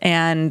orchards,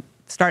 and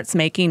starts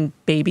making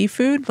baby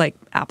food, like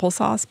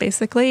applesauce,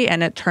 basically.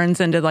 And it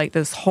turns into like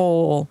this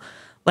whole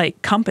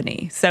like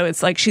company. So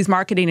it's like she's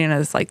marketing it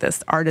as like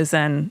this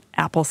artisan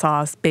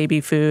applesauce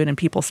baby food, and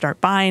people start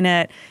buying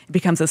it. It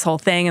becomes this whole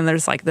thing, and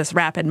there's like this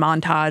rapid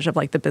montage of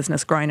like the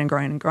business growing and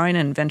growing and growing,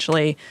 and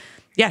eventually,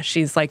 yeah,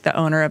 she's like the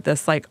owner of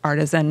this like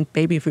artisan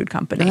baby food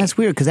company. And that's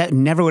weird, because that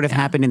never would have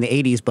happened in the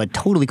 80s, but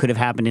totally could have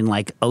happened in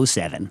like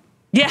 07.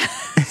 Yeah.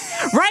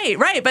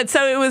 Right. But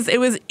so it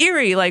was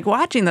eerie, like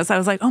watching this. I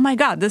was like, oh my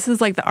God, this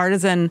is like the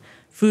artisan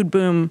food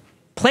boom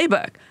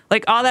playbook.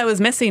 Like all that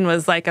was missing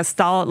was like a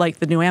stall at like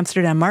the New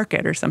Amsterdam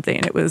Market or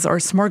something. Or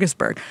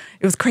Smorgasburg.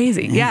 It was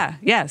crazy.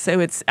 Yeah.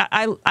 So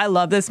I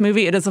love this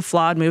movie. It is a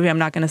flawed movie. I'm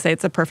not going to say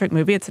it's a perfect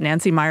movie. It's a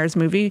Nancy Meyers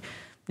movie.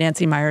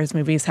 Nancy Meyers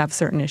movies have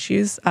certain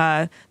issues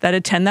that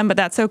attend them, but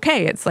that's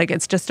okay.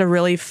 It's just a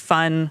really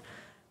fun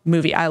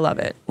movie. I love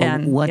it. Well,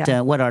 and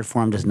what art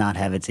form does not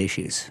have its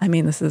issues? I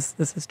mean, this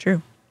is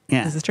true.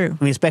 Yeah, this is true.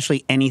 I mean,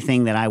 especially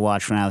anything that I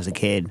watched when I was a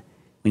kid.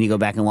 When you go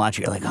back and watch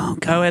it, you're like, oh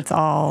God. Oh, it's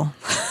all.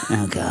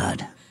 Oh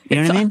God. You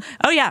know what I mean?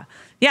 Oh yeah.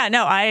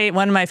 No.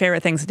 One of my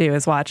favorite things to do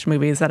is watch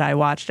movies that I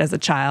watched as a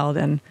child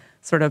and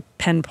sort of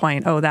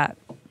pinpoint. Oh,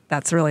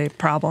 that's really a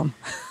problem.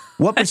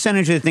 What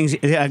percentage of the things,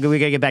 we got to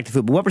get back to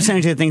food, but what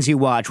percentage of the things you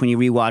watch, when you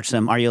rewatch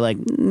them, are you like,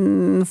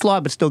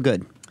 flawed but still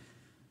good?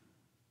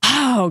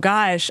 Oh,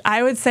 gosh.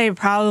 I would say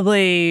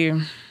probably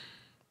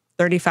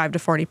 35 to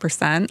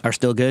 40%. Are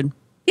still good?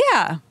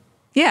 Yeah.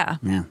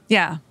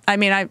 I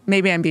mean,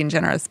 maybe I'm being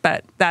generous,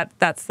 but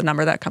that's the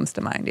number that comes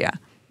to mind, yeah.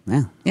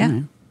 Yeah.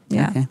 Yeah.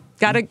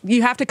 Right. Okay.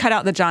 You have to cut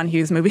out the John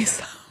Hughes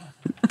movies.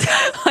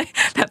 Like,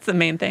 that's the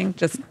main thing.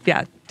 Just,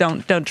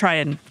 don't try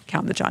and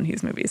count the John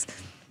Hughes movies.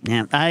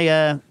 Yeah.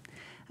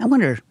 I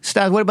wonder,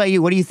 Stas, what about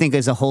you? What do you think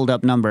is a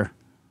hold-up number?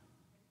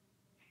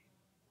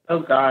 Oh,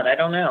 God, I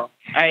don't know.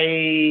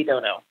 I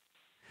don't know.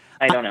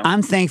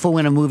 I'm thankful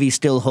when a movie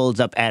still holds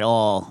up at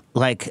all.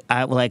 I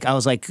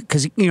was like,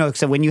 because,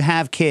 so when you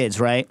have kids,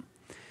 right?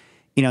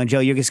 Joe,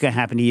 you're just going to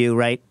happen to you,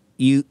 right?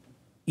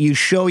 You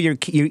show you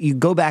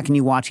go back and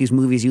you watch these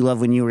movies you love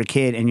when you were a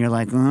kid, and you're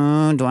like,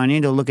 do I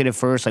need to look at it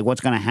first? Like,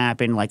 what's going to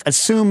happen? Like,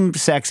 assume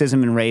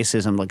sexism and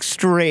racism, like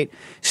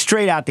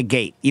straight out the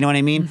gate. You know what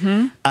I mean?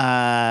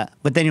 Mm-hmm.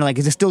 But then you're like,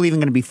 is it still even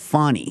going to be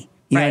funny?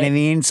 You know what I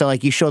mean? So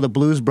like, you show the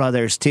Blues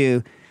Brothers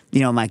too.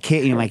 My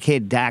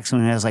kid Dax,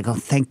 when I was like, oh,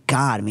 thank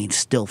God. I mean, it's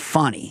still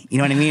funny. You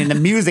know what I mean? And the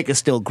music is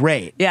still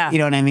great. Yeah. You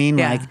know what I mean?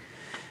 Yeah. Like,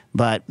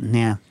 but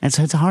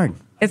it's hard.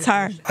 It's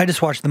hard. I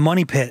just watched The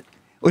Money Pit.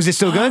 Was it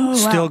still good? Oh, wow.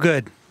 Still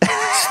good.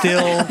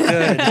 still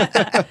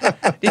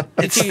good.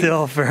 It's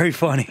still very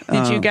funny.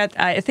 Did you get?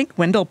 I think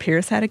Wendell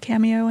Pierce had a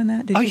cameo in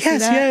that. Did you see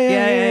yes, that?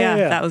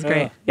 yeah. That was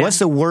great. Yeah. What's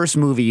the worst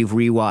movie you've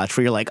rewatched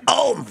where you're like,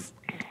 oh,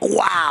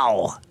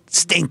 wow,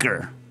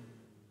 stinker?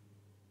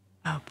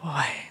 Oh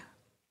boy,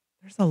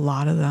 there's a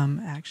lot of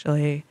them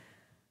actually.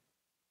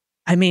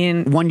 I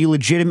mean, One you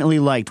legitimately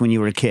liked when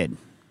you were a kid.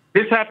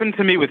 This happened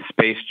to me with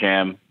Space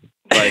Jam.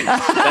 Like,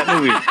 that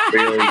movie's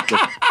really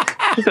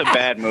just a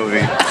bad movie.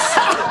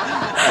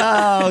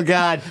 Oh,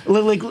 God.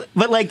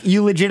 But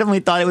you legitimately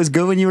thought it was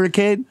good when you were a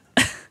kid?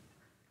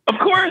 Of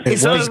course.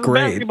 It was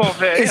great. Basketball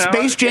fan, Is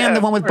Space Jam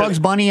the one with Bugs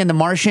Bunny and The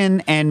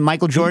Martian and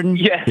Michael Jordan?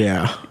 Yes.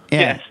 Yeah.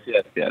 Yeah.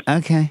 Yes.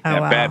 Okay. Oh, Yeah,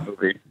 wow. bad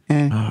movie.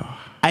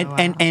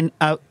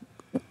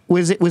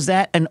 Was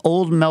that an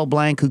old Mel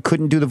Blanc who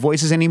couldn't do the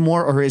voices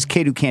anymore, or his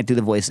kid who can't do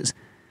the voices?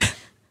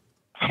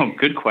 Oh,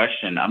 good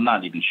question. I'm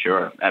not even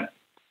sure.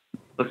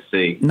 Let's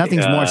see.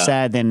 Nothing's more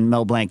sad than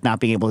Mel Blanc not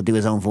being able to do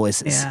his own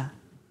voices.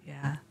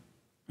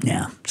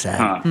 Yeah.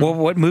 Sad. Well,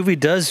 what movie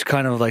does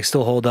kind of like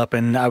still hold up?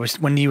 And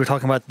when you were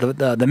talking about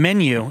the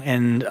menu,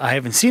 and I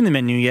haven't seen the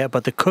menu yet,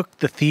 but The Cook,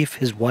 The Thief,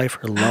 His Wife,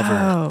 Her Lover.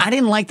 Oh. I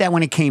didn't like that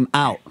when it came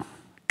out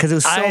because it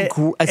was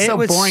so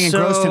boring and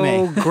gross to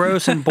me. So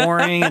gross and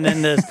boring. And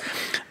then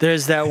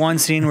there's that one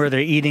scene where they're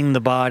eating the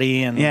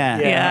body. And Yeah.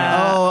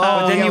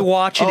 But then you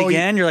watch it Oh,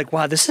 again, you're like,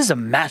 wow, this is a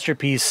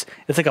masterpiece.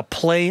 It's like a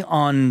play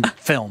on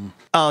film.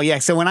 Oh, yeah.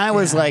 So when I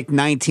was like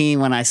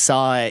 19, when I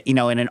saw it, in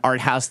an art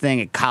house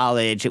thing at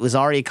college, it was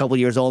already a couple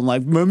years old. I'm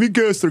like, let me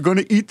guess, they're going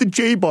to eat the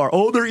J-bar.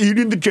 Oh, they're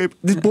eating the J-bar.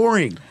 It's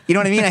boring. You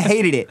know what I mean? I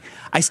hated it.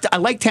 I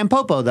like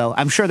Tampopo, though.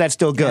 I'm sure that's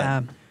still good.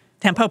 Yeah.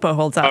 Tampopo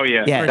holds up. Oh,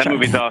 yeah. Yeah. That sure.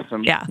 movie's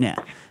awesome. Yeah.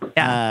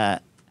 Yeah.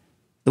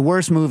 The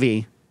worst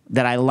movie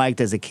that I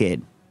liked as a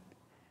kid,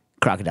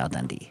 Crocodile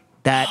Dundee.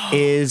 That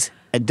is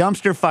a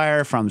dumpster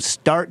fire from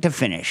start to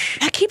finish.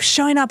 That keeps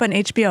showing up on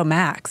HBO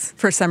Max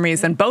for some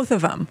reason, both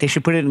of them. They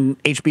should put it in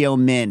HBO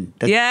Min.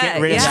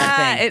 Get rid of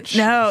that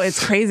thing.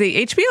 It's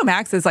crazy. HBO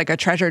Max is like a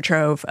treasure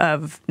trove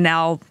of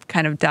now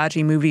kind of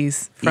dodgy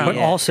movies from But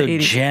also 80s.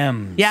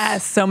 gems.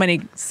 Yes, so many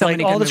Like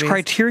good all this movies.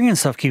 Criterion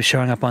stuff keeps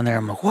showing up on there.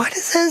 I'm like, what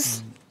is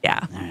this?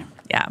 Yeah.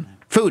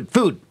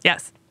 Food.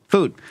 Yes.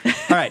 All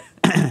right.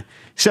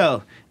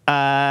 So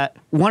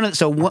one of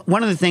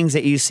the things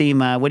that you seem,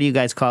 what do you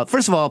guys call it?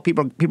 First of all,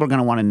 people are going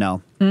to want to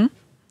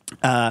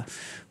know.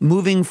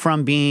 Moving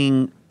from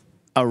being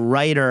a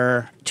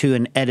writer to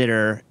an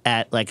editor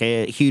at like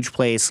a huge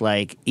place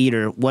like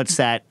Eater, what's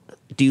that?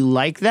 Do you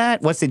like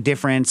that? What's the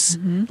difference?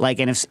 Like,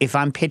 and if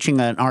I'm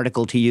pitching an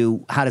article to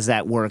you, how does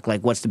that work?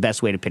 Like, what's the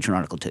best way to pitch an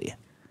article to you?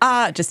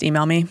 Just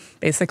email me,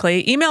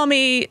 basically. Email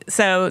me.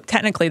 So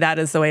technically that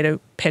is the way to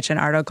pitch an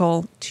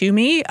article to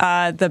me.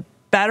 The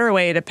better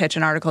way to pitch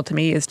an article to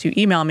me is to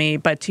email me,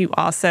 but to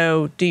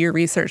also do your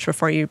research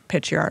before you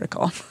pitch your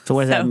article. So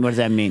what does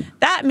that mean?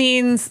 That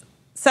means,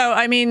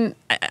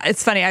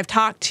 it's funny. I've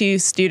talked to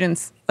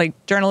students,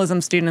 like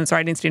journalism students,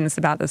 writing students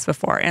about this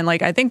before. And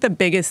like, I think the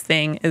biggest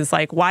thing is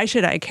like, why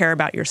should I care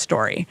about your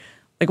story?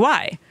 Like,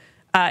 why?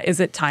 Is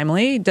it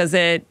timely? Does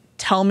it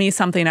tell me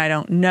something I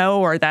don't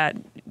know or that,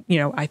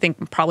 I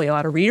think probably a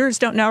lot of readers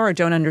don't know or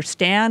don't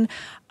understand?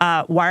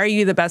 Why are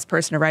you the best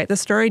person to write the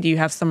story? Do you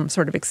have some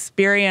sort of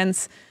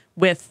experience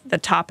with the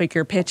topic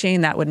you're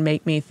pitching that would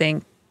make me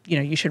think,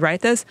 you should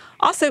write this?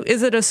 Also,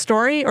 is it a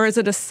story or is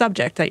it a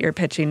subject that you're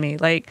pitching me?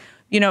 Like,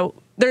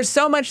 there's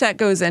so much that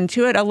goes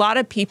into it. A lot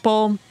of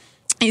people,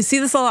 you see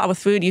this a lot with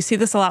food. You see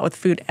this a lot with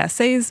food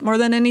essays more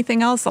than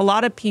anything else. A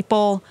lot of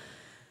people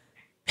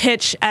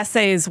pitch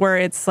essays where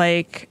it's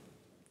like,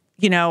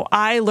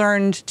 I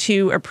learned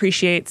to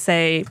appreciate,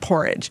 say,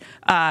 porridge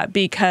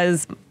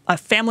because a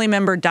family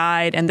member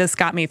died, and this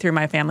got me through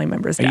my family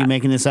member's death. Are you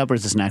making this up, or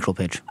is this an actual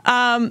pitch?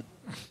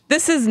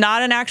 This is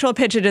not an actual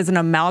pitch. It is an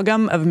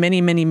amalgam of many,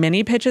 many,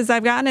 many pitches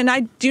I've gotten. And I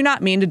do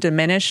not mean to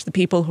diminish the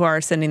people who are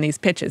sending these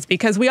pitches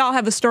because we all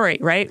have a story,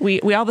 right? We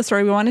all have a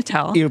story we want to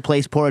tell. You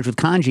replace porridge with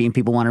kanji, and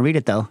people want to read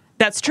it, though.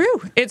 That's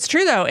true. It's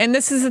true, though. And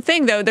this is the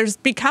thing, though. There's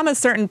become a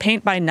certain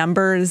paint by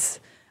numbers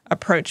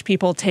approach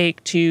people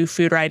take to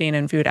food writing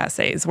and food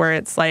essays where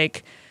it's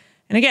like,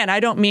 and again, I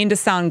don't mean to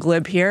sound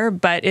glib here,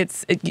 but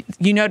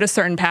you notice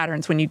certain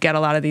patterns when you get a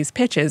lot of these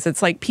pitches.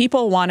 It's like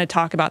people want to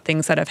talk about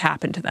things that have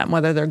happened to them,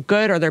 whether they're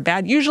good or they're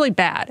bad, usually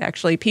bad,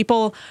 actually.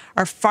 People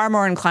are far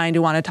more inclined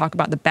to want to talk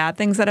about the bad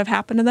things that have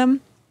happened to them,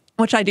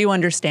 which I do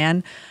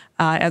understand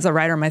as a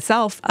writer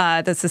myself.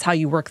 This is how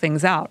you work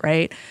things out,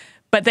 right?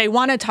 But they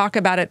want to talk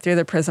about it through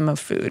the prism of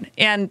food.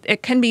 And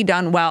it can be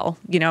done well.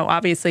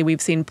 Obviously,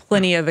 we've seen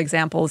plenty of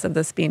examples of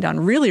this being done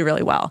really,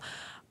 really well.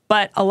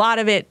 But a lot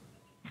of it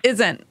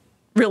isn't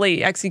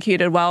really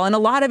executed well. And a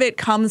lot of it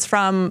comes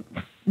from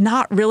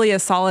not really a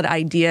solid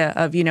idea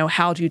of,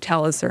 how to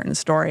tell a certain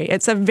story.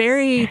 It's a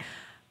very,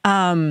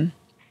 I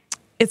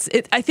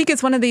think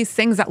it's one of these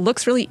things that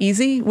looks really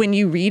easy when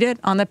you read it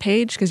on the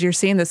page because you're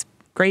seeing this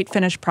great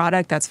finished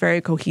product that's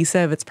very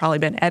cohesive. It's probably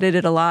been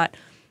edited a lot.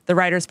 The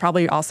writer's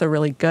probably also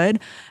really good.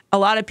 A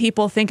lot of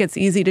people think it's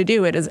easy to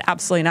do. It is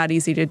absolutely not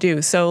easy to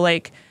do. So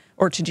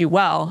or to do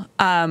well.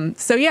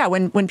 So yeah,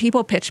 when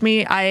people pitch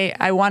me,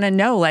 I want to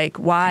know like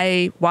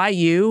why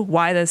you,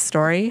 why this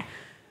story.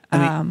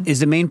 I mean,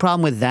 is the main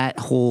problem with that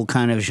whole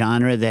kind of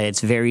genre that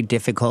it's very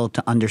difficult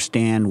to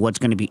understand what's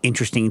going to be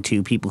interesting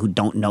to people who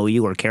don't know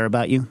you or care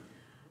about you?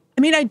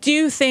 I mean, I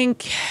do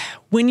think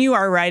when you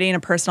are writing a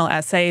personal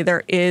essay,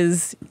 there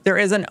is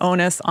an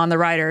onus on the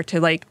writer to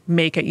like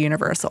make it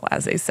universal,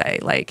 as they say.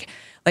 Like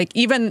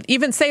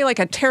even say like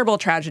a terrible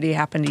tragedy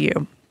happened to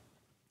you.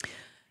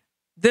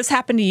 This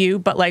happened to you,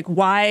 but like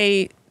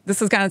why?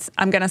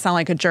 I'm gonna sound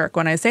like a jerk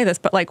when I say this,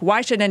 but like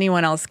why should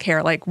anyone else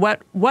care? Like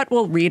what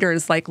will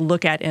readers like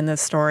look at in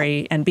this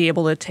story and be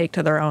able to take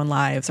to their own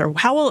lives, or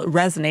how will it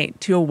resonate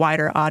to a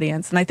wider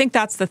audience? And I think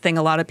that's the thing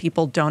a lot of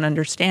people don't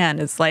understand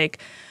is like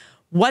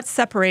what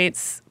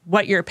separates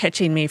what you're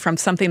pitching me from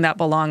something that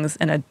belongs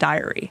in a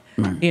diary,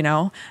 you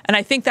know? And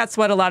I think that's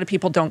what a lot of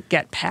people don't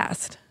get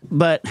past.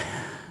 But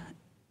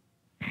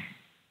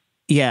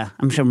yeah,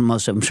 I'm sure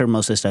most of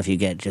the stuff you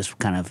get just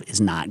kind of is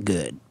not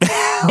good.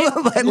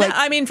 But like,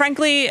 I mean,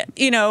 frankly,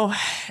 you know,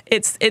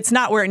 it's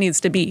not where it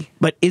needs to be.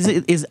 But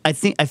I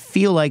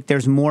feel like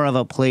there's more of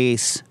a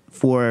place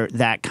for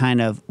that kind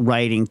of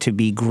writing to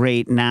be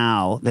great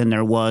now than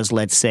there was,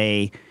 let's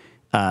say,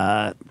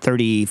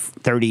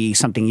 30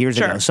 something years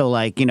ago. So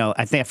like, you know,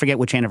 I forget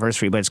which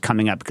anniversary, but it's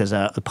coming up because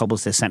a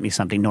publicist sent me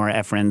something, Nora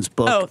Ephron's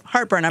book. Oh,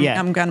 Heartburn.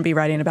 I'm going to be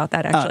writing about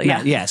that actually.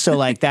 Yeah. So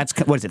like that's,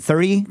 what is it,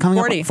 30 coming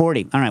 40. up?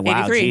 40. All right.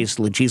 Wow. 83.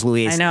 Jeez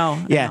Louise. I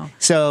know. Yeah.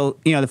 So,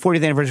 you know, the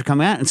 40th anniversary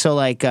coming out. And so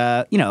like,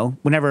 you know,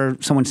 whenever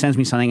someone sends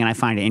me something and I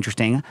find it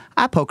interesting,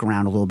 I poke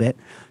around a little bit.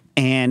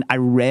 And I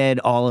read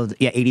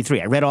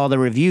 83. I read all the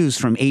reviews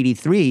from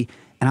 83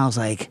 and I was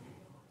like,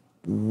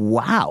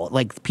 wow,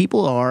 like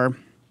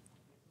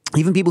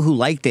even people who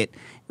liked it,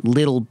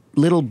 little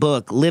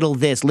book, little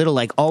this, little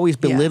like always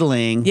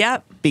belittling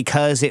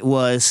because it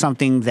was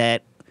something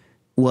that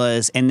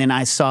was, and then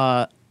I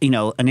saw, you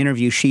know, an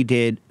interview she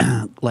did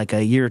like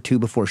a year or two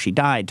before she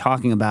died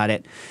talking about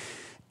it,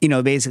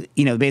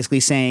 basically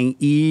saying,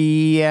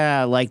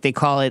 yeah, like they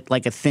call it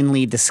like a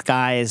thinly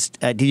disguised,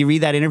 did you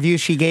read that interview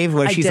she gave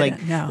where she's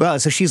like, no. well,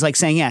 so she's like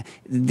saying, yeah,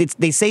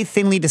 they say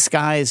thinly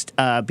disguised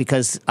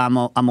because I'm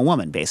a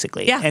woman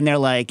basically. Yeah. And they're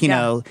like, you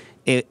know,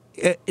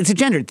 it's a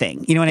gendered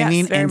thing, you know what I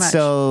mean? Very much.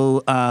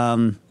 So,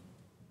 I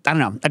don't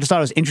know. I just thought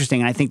it was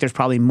interesting, and I think there's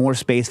probably more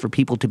space for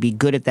people to be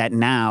good at that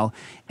now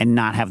and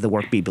not have the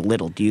work be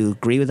belittled. Do you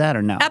agree with that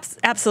or no?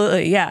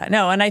 Absolutely, yeah.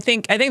 No, and I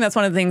think that's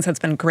one of the things that's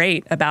been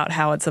great about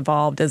how it's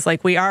evolved is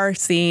like we are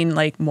seeing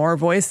like more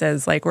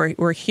voices. Like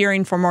we're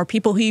hearing from more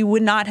people who you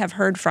would not have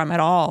heard from at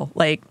all,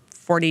 like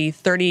 40,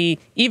 30,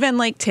 even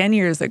like 10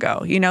 years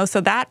ago, you know? So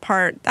that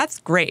part, that's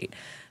great.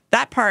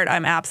 That part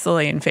I'm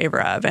absolutely in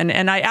favor of.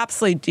 And I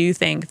absolutely do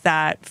think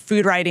that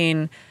food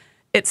writing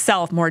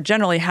itself more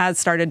generally has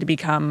started to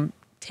become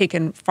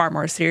taken far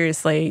more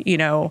seriously, you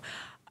know,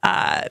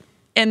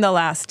 in the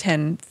last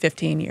 10,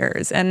 15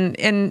 years.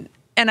 And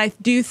I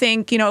do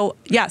think, you know,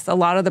 yes, a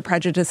lot of the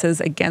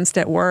prejudices against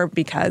it were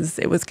because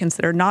it was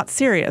considered not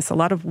serious. A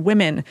lot of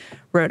women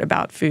wrote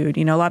about food.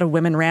 You know, a lot of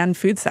women ran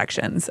food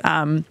sections.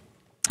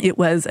 It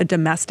was a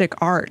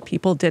domestic art.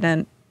 People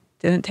didn't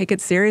take it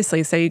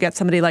seriously. So you get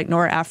somebody like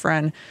Nora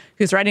Ephron,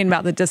 who's writing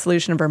about the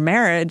dissolution of her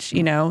marriage,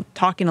 you know,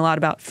 talking a lot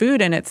about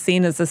food, and it's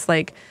seen as this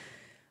like,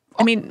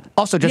 I mean,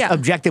 also just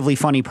objectively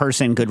funny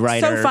person, good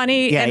writer, so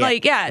funny,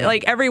 like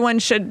everyone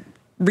should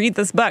read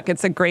this book.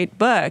 It's a great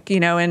book,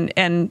 you know,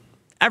 and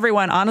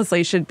everyone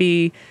honestly should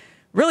be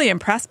really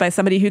impressed by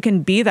somebody who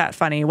can be that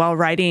funny while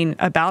writing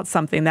about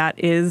something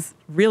that is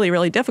really,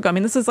 really difficult. I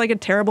mean, this is like a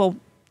terrible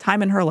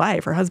time in her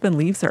life. Her husband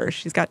leaves her.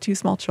 She's got 2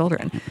 small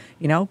children,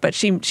 you know, but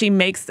she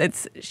makes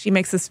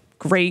this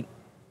great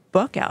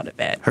book out of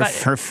it.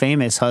 Her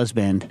famous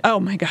husband. Oh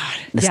my God.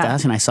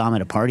 Nastas, and I saw him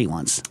at a party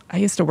once. I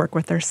used to work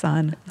with their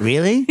son.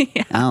 Really?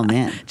 Yeah. Oh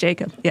man.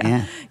 Jacob.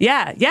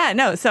 Yeah.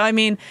 No. So, I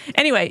mean,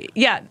 anyway,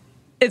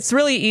 it's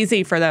really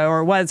easy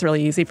was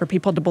really easy for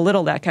people to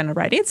belittle that kind of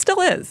writing. It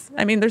still is.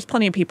 I mean, there's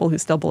plenty of people who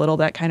still belittle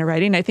that kind of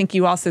writing. I think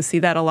you also see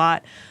that a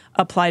lot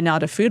applied now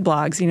to food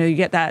blogs. You know, you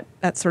get that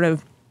sort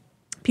of,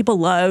 people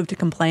love to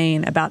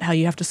complain about how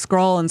you have to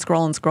scroll and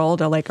scroll and scroll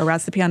to like a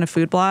recipe on a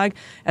food blog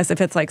as if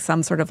it's like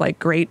some sort of like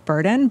great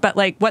burden. But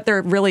like what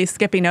they're really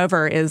skipping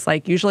over is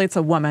like usually it's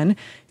a woman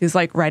who's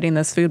like writing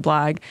this food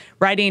blog,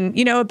 writing,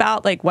 you know,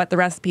 about like what the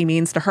recipe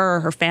means to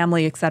her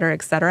family, et cetera,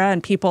 et cetera.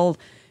 And people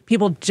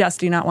just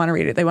do not want to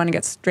read it. They want to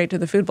get straight to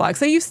the food blog.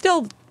 So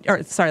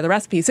the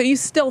recipe. So you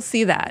still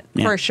see that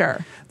for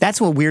sure. That's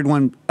a weird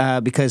one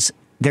because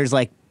there's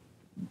like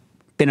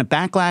been a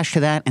backlash to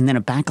that and then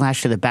a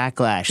backlash to the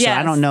backlash. Yes. So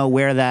I don't know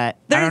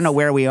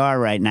where we are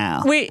right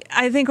now.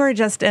 I think we're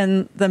just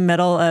in the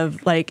middle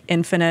of like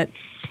infinite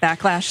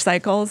backlash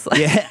cycles.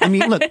 Yeah. I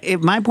mean, look,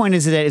 my point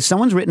is that if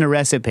someone's written a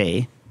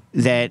recipe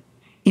that,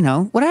 you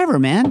know, whatever,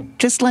 man,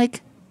 just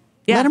like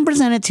let them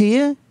present it to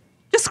you.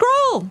 Just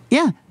scroll.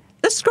 Yeah.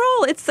 Just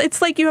scroll.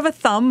 It's like you have a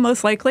thumb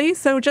most likely.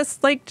 So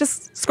just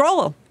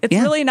scroll. It's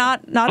really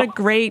not a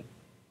great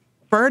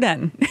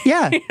burden.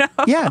 Yeah.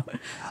 Yeah.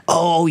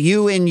 Oh,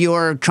 you and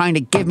your trying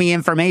to give me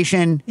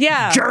information.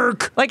 Yeah.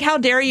 Jerk. Like, how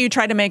dare you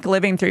try to make a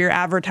living through your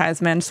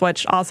advertisements,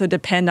 which also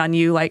depend on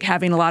you, like,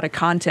 having a lot of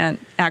content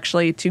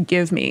actually to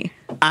give me.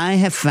 I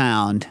have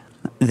found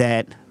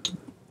that,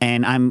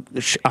 and I'm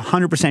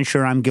 100%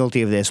 sure I'm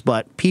guilty of this,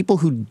 but people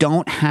who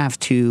don't have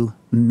to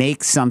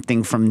make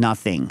something from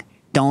nothing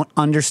don't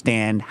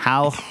understand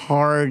how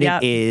hard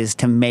Yep. it is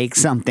to make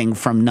something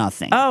from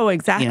nothing. Oh,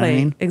 exactly. You know what I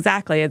mean?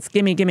 Exactly. It's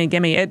gimme, gimme,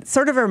 gimme. It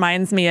sort of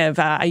reminds me of,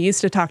 I used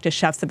to talk to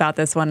chefs about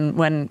this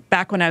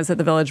back when I was at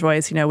the Village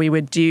Voice, we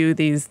would do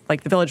these,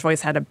 like the Village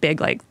Voice had a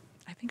big, I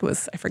think it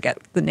was, I forget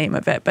the name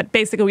of it, but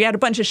basically we had a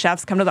bunch of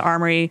chefs come to the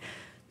Armory,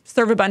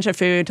 serve a bunch of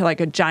food to like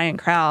a giant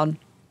crowd.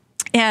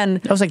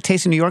 And That was like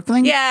Taste of New York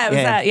thing? yeah, it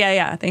was that.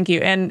 Yeah. Thank you.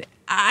 And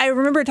I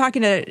remember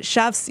talking to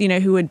chefs,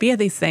 who would be at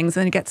these things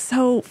and get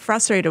so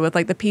frustrated with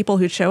like the people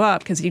who show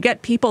up, because you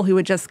get people who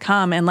would just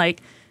come and like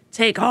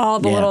take all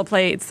the little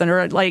plates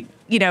or like,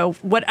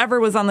 whatever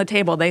was on the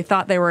table, they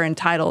thought they were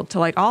entitled to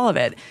like all of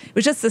it. It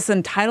was just this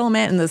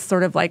entitlement and this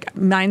sort of like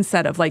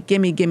mindset of like,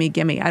 gimme, gimme,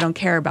 gimme. I don't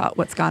care about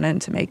what's gone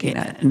into making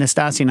it.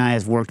 Nastasia and I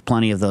have worked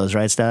plenty of those,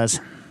 right,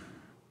 Stas?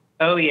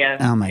 Oh, yeah.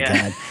 Oh, my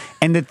God.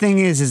 And the thing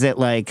is that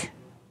like,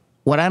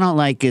 what I don't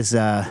like is,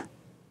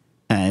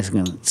 it's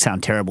going to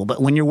sound terrible, but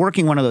when you're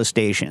working one of those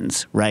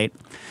stations, right?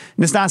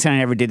 Nastasia and I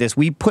never did this.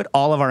 We put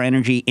all of our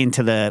energy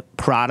into the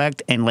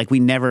product and like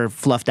we never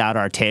fluffed out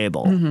our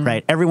table,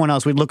 right? Everyone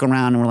else, we'd look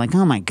around and we're like,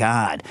 oh my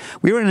God.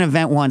 We were at an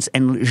event once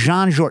and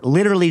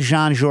literally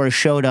Jean Georges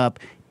showed up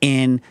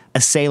in a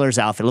sailor's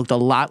outfit. It looked a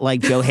lot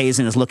like Joe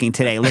Hazen is looking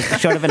today.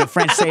 Showed up in a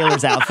French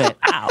sailor's outfit.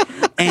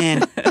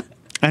 And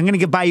I'm going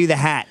to buy you the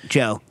hat,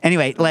 Joe.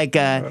 Anyway,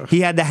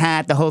 he had the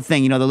hat, the whole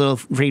thing, the little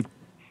free.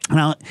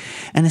 And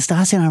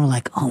Nastasia and I were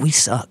like, oh, we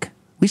suck.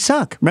 We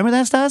suck. Remember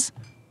that, Stas?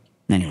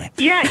 Anyway.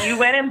 Yeah, you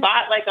went and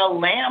bought like a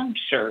lamb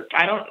shirt.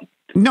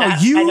 No,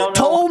 you I don't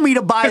told know. me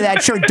to buy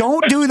that shirt.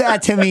 Don't do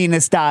that to me,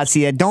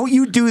 Nastasia. Don't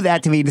you do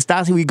that to me.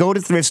 Nastasia, we go to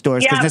thrift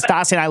stores because Yeah,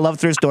 Nastasia and I love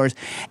thrift stores.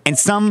 And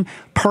some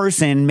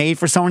person made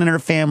for someone in her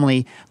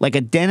family like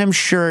a denim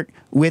shirt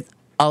with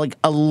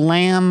a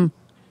lamb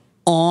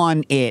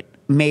on it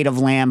made of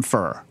lamb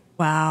fur.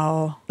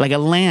 Wow. Like a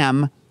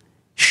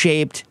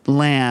lamb-shaped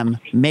lamb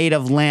made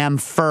of lamb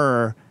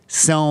fur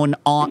sewn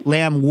on,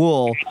 lamb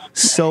wool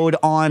sewed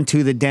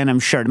onto the denim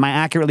shirt. Am I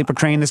accurately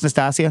portraying this,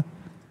 Nastasia?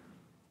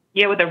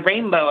 Yeah, with a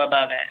rainbow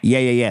above it.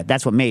 Yeah.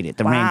 That's what made it,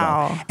 the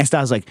Wow. rainbow. And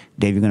Sta's like,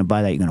 Dave, you're going to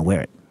buy that, you're going to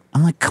wear it.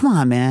 I'm like, come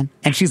on, man.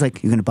 And she's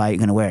like, you're going to buy it, you're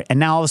going to wear it. And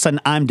now all of a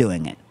sudden, I'm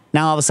doing it.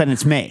 Now all of a sudden,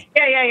 it's me.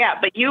 Yeah.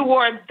 But you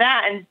wore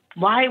that, and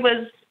why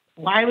was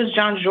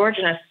John George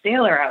in a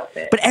sailor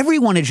outfit? But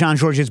everyone at Jean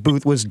Georges'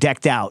 booth was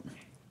decked out.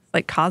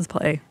 Like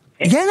cosplay.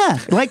 Yeah,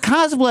 like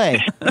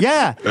cosplay.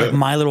 Yeah. Like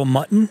My Little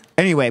Mutton.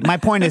 Anyway, my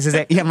point is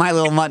that, yeah, My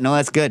Little Mutton. No,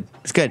 that's good.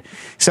 It's good.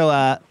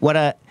 So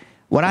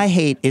what I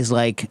hate is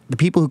like the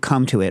people who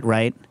come to it,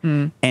 right?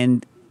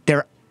 And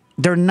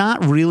they're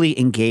not really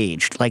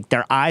engaged. Like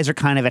their eyes are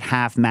kind of at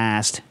half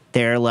mast.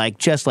 They're like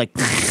just like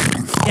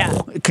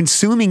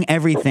consuming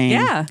everything.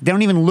 Yeah. They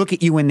don't even look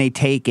at you when they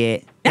take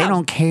it. They No.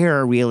 don't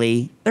care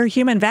really. They're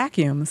human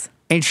vacuums.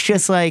 It's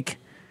just like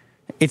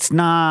it's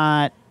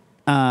not.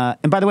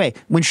 And by the way,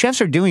 when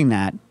chefs are doing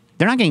that,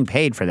 they're not getting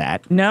paid for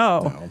that.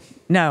 No.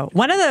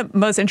 One of the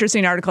most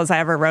interesting articles I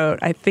ever wrote,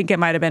 I think it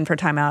might have been for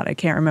Time Out, I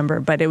can't remember,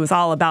 but it was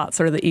all about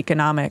sort of the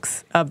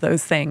economics of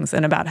those things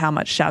and about how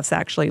much chefs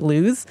actually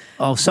lose.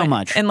 Oh, so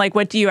much. And like,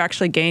 what do you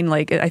actually gain?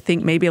 Like, I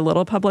think maybe a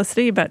little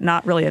publicity, but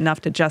not really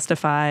enough to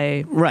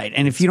justify. Right.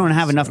 And if you don't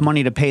have enough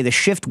money to pay the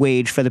shift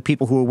wage for the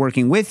people who are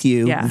working with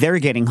you, they're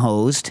getting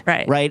hosed.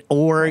 Right.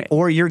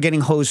 Or you're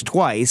getting hosed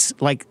twice.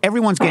 Like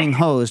everyone's getting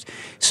hosed.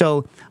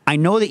 So I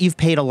know that you've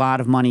paid a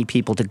lot of money,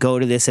 people, to go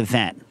to this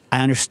event. I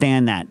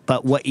understand that.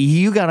 But what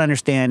you got to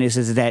understand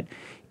is that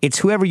it's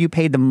whoever you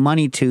paid the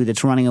money to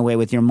that's running away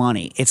with your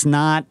money. It's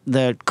not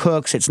the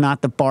cooks. It's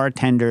not the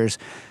bartenders.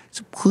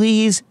 So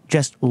please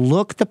just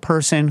look the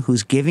person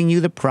who's giving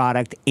you the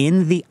product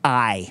in the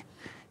eye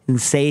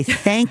and say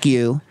thank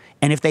you.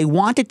 And if they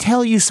want to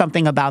tell you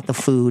something about the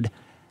food,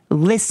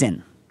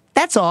 listen.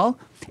 That's all.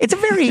 It's a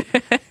very,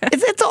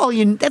 that's all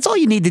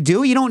you need to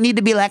do. You don't need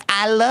to be like,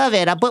 I love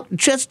it. But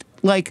just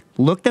like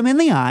look them in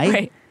the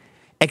eye,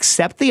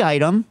 accept the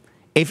item.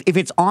 If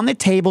it's on the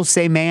table,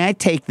 say, may I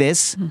take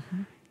this?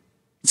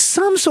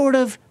 Some sort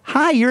of,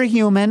 hi, you're a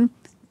human.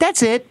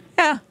 That's it.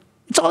 Yeah.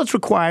 It's all that's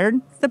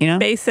required. The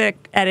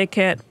basic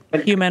etiquette,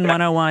 human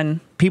 101.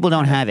 People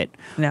don't have it.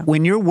 No.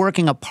 When you're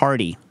working a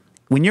party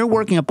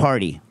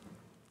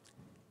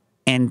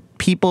and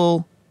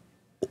people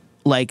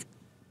like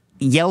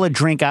yell a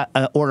drink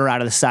order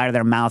out of the side of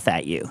their mouth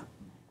at you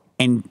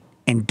and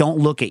don't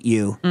look at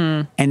you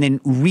and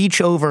then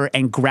reach over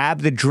and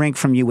grab the drink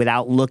from you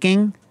without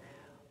looking,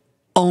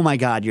 oh my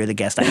God, you're the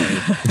guest I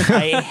hate.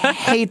 I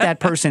hate that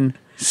person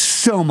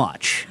so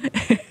much.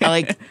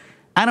 Like,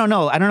 I don't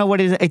know what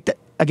it is.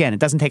 Again, it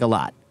doesn't take a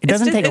lot. It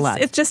doesn't take a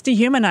lot. It's just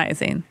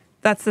dehumanizing.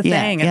 That's the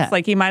thing. It's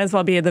like you might as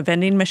well be at the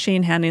vending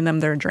machine handing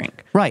them their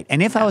drink. Right.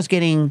 And if I was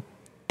getting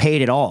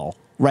paid at all,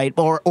 right?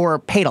 Or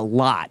paid a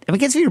lot. I mean, I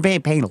guess if you're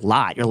paying a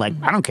lot, you're like,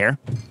 I don't care.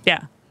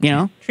 Yeah. You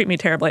know? Treat me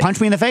terribly.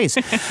 Punch me in the face.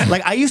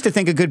 Like, I used to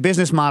think a good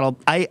business model,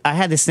 I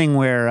had this thing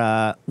where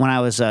when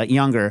I was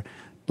younger,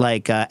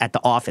 like at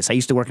the office, I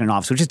used to work in an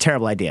office, which is a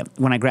terrible idea.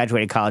 When I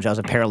graduated college, I was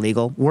a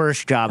paralegal.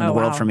 Worst job in the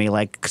world for me,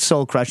 like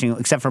soul crushing,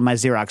 except for my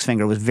Xerox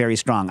finger was very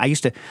strong. I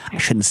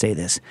shouldn't say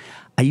this.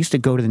 I used to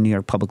go to the New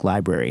York Public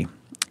Library.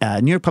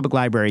 New York Public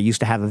Library used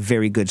to have a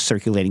very good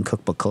circulating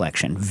cookbook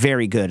collection.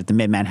 Very good at the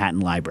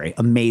Mid-Manhattan Library.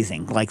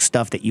 Amazing. Like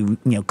stuff that you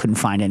couldn't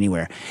find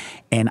anywhere.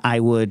 And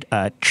I would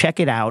check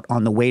it out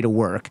on the way to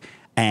work,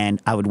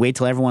 and I would wait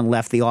till everyone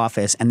left the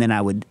office, and then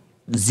I would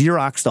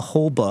Xerox the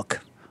whole book,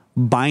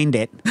 bind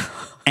it,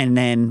 and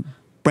then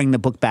bring the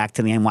book back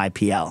to the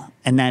NYPL.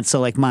 And that's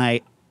so like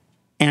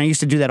and I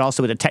used to do that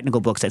also with the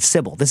technical books at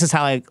Sybil. This is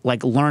how I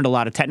like learned a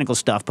lot of technical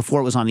stuff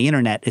before it was on the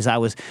internet, is I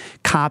was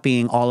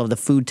copying all of the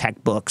food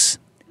tech books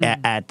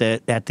at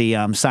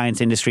the Science,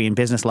 Industry, and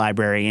Business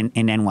Library in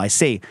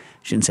NYC.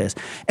 Shouldn't say this.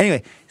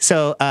 Anyway,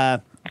 so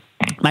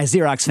my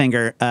Xerox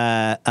finger,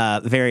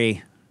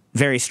 very,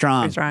 very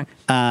strong. Very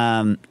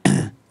strong.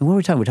 What were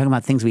we talking? We're talking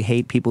about things we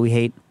hate, people we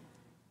hate.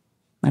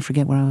 I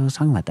forget what I was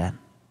talking about that.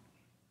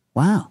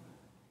 Wow.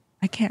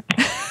 I can't.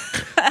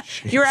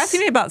 You were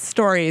asking me about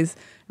stories.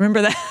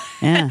 Remember that?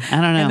 Yeah,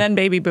 I don't know. And then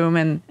baby boom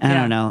and I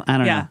don't know.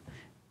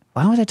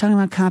 Why was I talking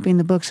about copying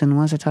the books, and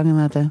why was I talking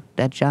about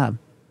that job?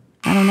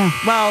 I don't know.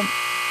 Well,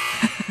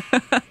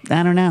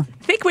 I don't know.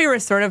 I think we were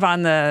sort of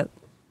on the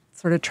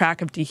sort of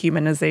track of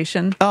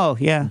dehumanization. Oh,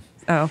 yeah.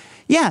 Oh.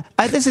 Yeah,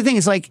 that's the thing.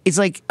 It's like,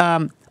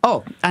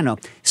 oh, I know.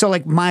 So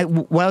like what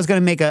I was going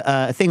to make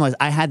a thing was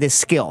I had this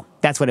skill.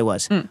 That's what it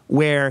was.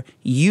 Where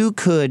you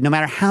could, no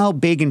matter how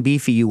big and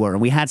beefy you were,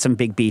 and we had some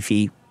big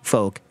beefy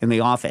folk in the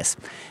office,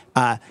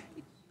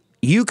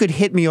 you could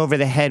hit me over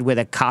the head with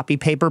a copy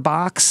paper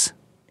box,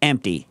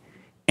 empty,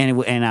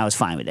 and I was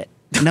fine with it.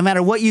 No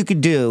matter what you could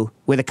do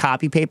with a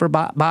copy paper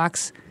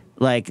box,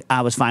 like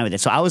I was fine with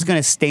it. So I was going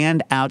to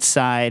stand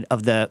outside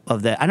of the.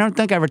 I don't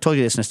think I ever told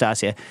you this,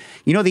 Nastasia.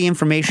 You know the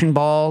information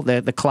ball,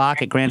 the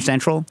clock at Grand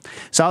Central.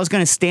 So I was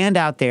going to stand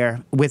out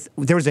there with.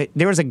 There was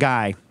a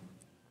guy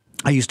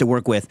I used to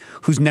work with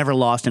who's never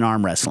lost in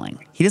arm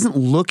wrestling. He doesn't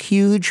look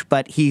huge,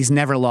 but he's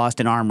never lost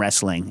in arm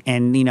wrestling.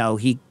 And,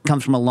 he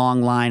comes from a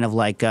long line of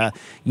like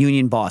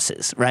union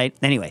bosses, right?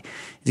 Anyway,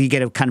 you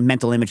get a kind of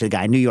mental image of the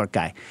guy, New York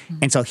guy.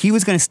 And so he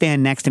was going to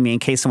stand next to me in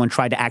case someone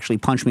tried to actually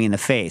punch me in the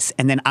face.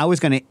 And then I was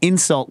going to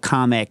insult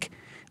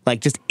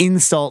just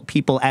insult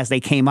people as they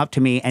came up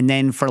to me. And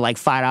then for like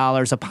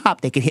 $5 a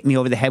pop, they could hit me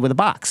over the head with a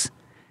box.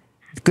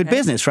 Good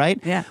business, right?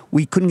 Yeah.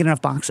 We couldn't get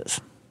enough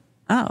boxes.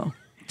 Oh.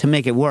 To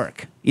make it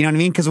work. You know what I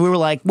mean? Because we were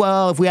like,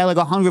 well, if we had like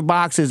 100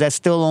 boxes, that's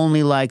still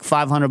only like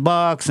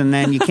 $500, and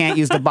then you can't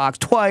use the box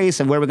twice,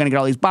 and where are we going to get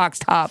all these box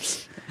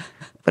tops?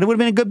 But it would have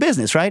been a good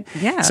business, right?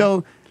 Yeah.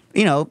 So,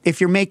 if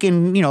you're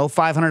making,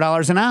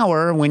 $500 an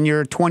hour when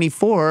you're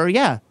 24,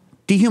 yeah,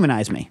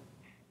 dehumanize me.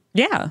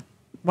 Yeah.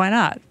 Why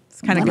not?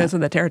 It kind of goes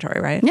with the territory,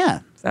 right?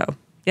 Yeah. So,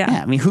 yeah.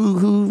 Yeah, I mean,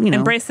 who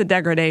Embrace the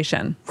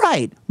degradation.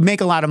 Right.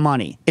 Make a lot of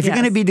money. If you're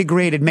going to be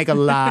degraded, make a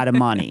lot of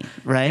money,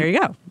 right? There you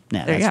go.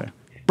 Yeah, there you go. Right.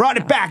 Brought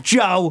it back,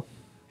 Joe.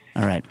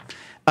 All right.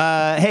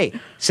 Hey,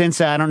 since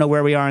I don't know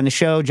where we are in the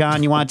show,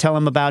 John, you want to tell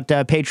them about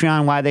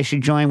Patreon, why they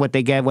should join, what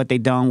they get, what they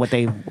don't, what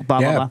they blah, blah,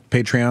 blah?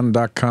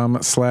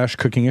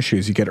 Patreon.com/cooking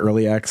issues. You get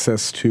early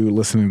access to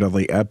listening to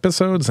the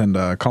episodes and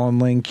a call-in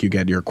link. You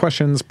get your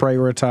questions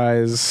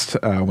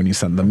prioritized when you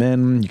send them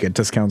in. You get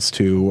discounts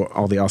to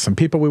all the awesome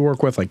people we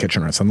work with, like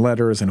Kitchen Rice and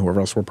Letters and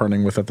whoever else we're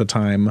partnering with at the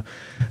time.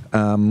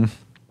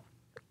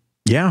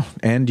 Yeah,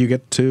 and you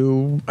get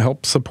to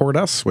help support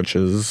us, which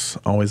is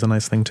always a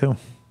nice thing, too.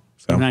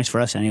 So nice for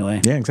us,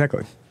 anyway. Yeah,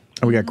 exactly.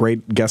 And we got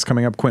great guests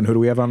coming up. Quinn, who do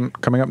we have on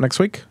coming up next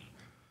week?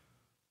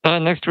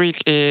 Next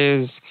week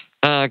is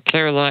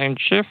Caroline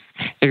Schiff,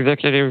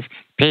 executive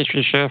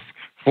pastry chef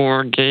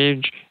for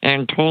Gage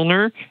and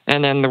Tollner.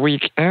 And then the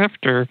week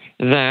after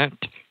that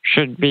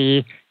should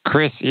be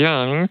Chris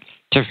Young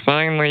to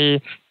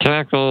finally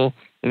tackle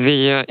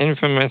the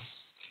infamous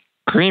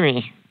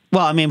Creamy.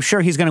 Well, I mean, I'm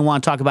sure he's going to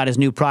want to talk about his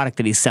new product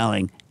that he's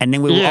selling, and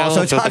then we will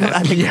also talk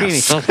about the Creamy.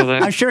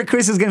 I'm sure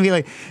Chris is going to be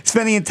like,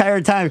 spend the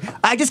entire time,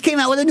 I just came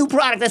out with a new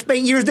product. I spent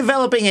years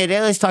developing it.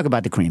 Let's talk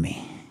about the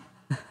Creamy.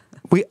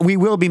 We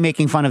will be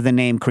making fun of the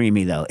name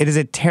Creamy, though. It is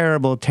a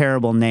terrible,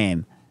 terrible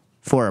name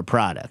for a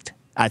product,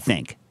 I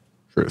think.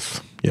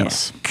 Truth.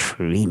 Yes. Yeah.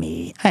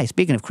 Creamy. Hey,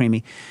 speaking of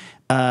Creamy,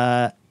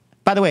 by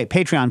the way,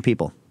 Patreon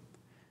people,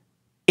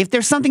 if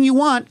there's something you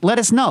want, let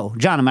us know.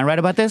 John, am I right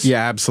about this?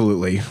 Yeah,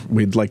 absolutely.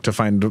 We'd like to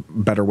find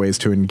better ways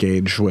to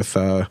engage with,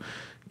 the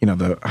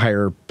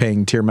higher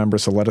paying tier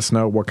members. So let us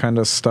know what kind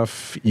of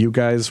stuff you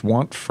guys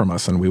want from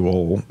us, and we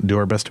will do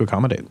our best to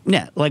accommodate.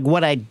 Yeah, like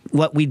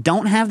what we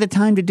don't have the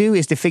time to do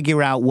is to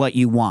figure out what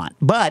you want.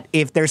 But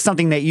if there's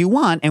something that you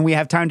want and we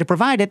have time to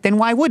provide it, then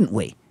why wouldn't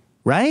we?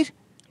 Right?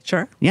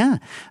 Sure. Yeah.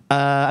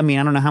 I mean,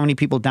 I don't know how many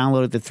people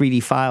downloaded the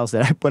 3D files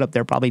that I put up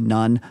there. Probably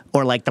none.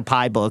 Or like the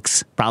Pi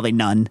books. Probably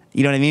none.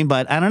 You know what I mean?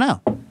 But I don't know.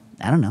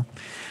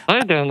 I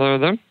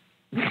downloaded them.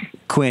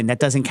 Quinn, that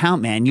doesn't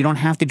count, man. You don't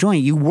have to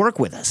join. You work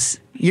with us.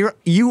 You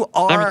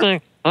are. I'm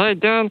saying I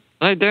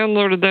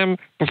downloaded them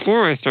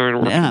before I started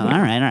working. Oh,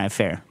 all right,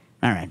 fair.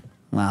 All right.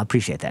 Well, I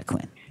appreciate that,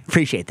 Quinn.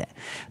 Appreciate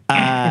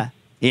that.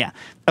 Yeah.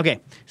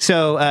 Okay.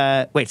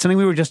 So, wait, something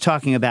we were just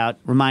talking about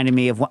reminded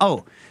me of,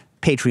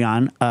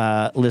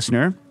 Patreon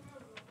listener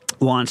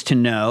wants to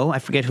know, I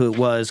forget who it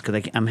was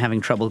because I'm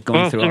having trouble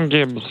going Austin through.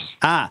 Gibbs.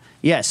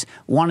 Yes.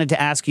 Wanted to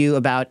ask you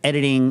about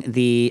editing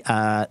the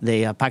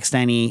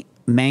Pakistani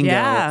mango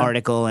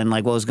article and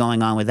like what was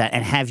going on with that.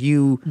 And have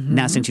you,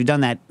 now since you've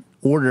done that,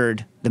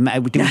 ordered did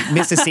we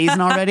miss the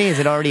season already? Is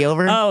it already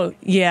over? Oh,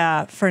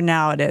 yeah. For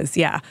now it is.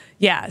 Yeah.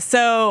 Yeah.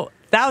 So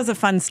that was a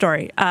fun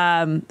story.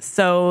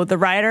 So the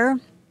writer,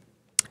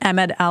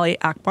 Ahmed Ali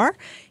Akbar,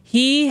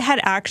 he had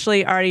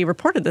actually already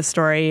reported the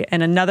story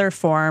in another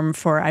form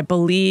for, I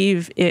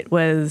believe it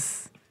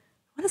was,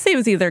 I want to say it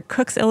was either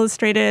Cooks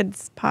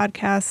Illustrated's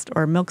podcast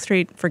or Milk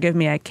Street. Forgive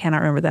me, I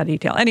cannot remember that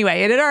detail.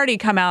 Anyway, it had already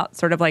come out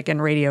sort of like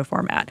in radio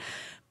format.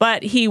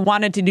 But he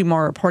wanted to do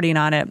more reporting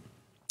on it,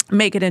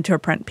 make it into a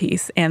print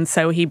piece. And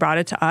so he brought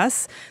it to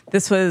us.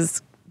 This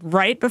was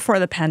right before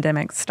the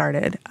pandemic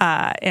started.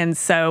 And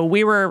so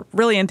we were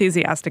really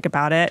enthusiastic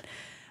about it.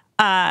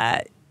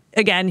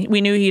 Again,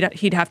 we knew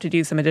he'd have to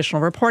do some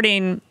additional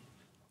reporting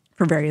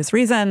for various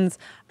reasons.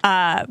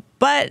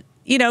 But,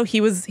 you know, he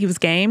was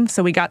game.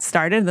 So we got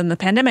started, and then the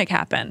pandemic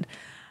happened.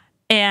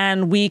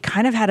 And we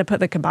kind of had to put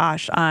the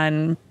kibosh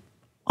on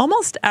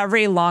almost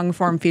every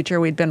long-form feature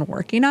we'd been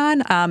working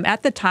on.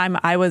 At the time,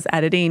 I was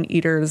editing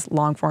Eater's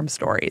long-form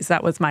stories.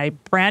 That was my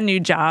brand new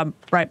job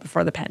right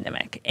before the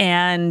pandemic.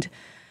 And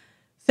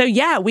so,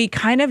 yeah, we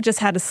kind of just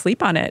had to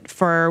sleep on it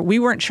we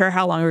weren't sure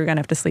how long we were going to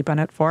have to sleep on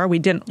it for. We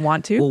didn't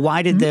want to. Well,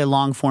 why did the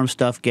long-form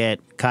stuff get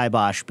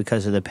kibosh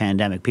because of the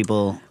pandemic? It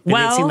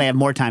seemed they have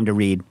more time to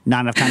read, not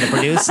enough time to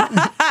produce.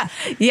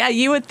 Yeah,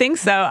 you would think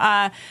so.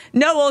 A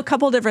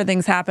couple different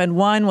things happened.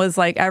 One was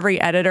like every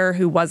editor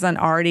who wasn't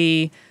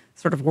already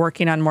sort of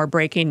working on more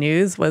breaking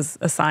news was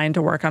assigned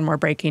to work on more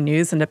breaking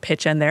news and to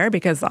pitch in there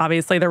because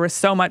obviously there was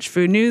so much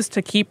food news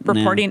to keep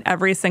reporting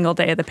every single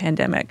day of the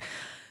pandemic.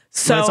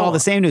 So it's all the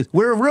same news.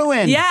 We're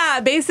ruined. Yeah,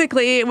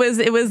 basically it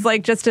was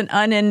like just an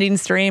unending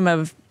stream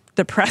of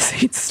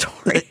depressing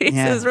stories.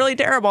 Yeah. It was really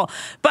terrible.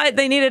 But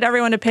they needed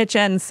everyone to pitch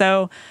in.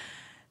 So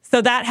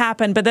that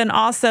happened. But then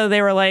also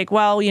they were like,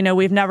 well, you know,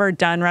 we've never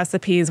done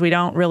recipes. We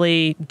don't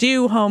really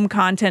do home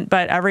content,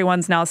 but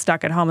everyone's now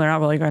stuck at home. They're not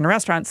really going to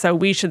restaurants. So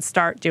we should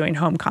start doing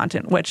home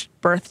content, which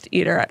birthed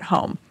Eater at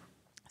Home.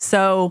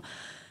 So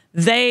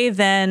they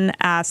then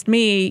asked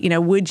me, you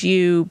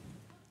know,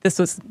 this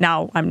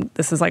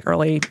is like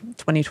early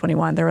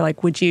 2021. They were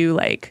like, would you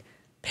like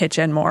pitch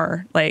in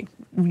more? Like,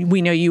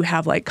 we know you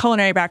have like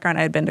culinary background.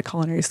 I had been to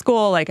culinary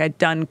school. Like I'd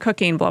done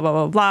cooking, blah, blah,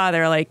 blah, blah.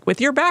 They're like, with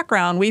your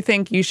background, we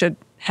think you should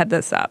head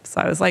this up.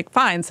 So I was like,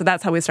 fine. So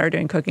that's how we started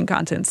doing cooking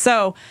content.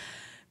 So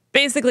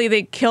basically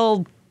they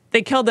killed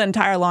the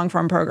entire long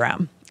form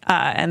program.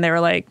 And they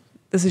were like,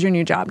 this is your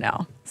new job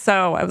now.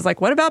 So I was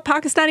like, what about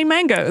Pakistani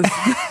mangoes?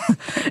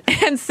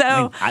 And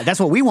so that's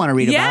what we want to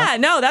read about. Yeah,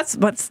 no, that's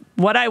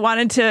what I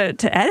wanted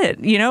to edit,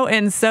 you know?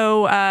 And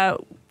so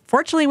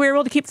fortunately we were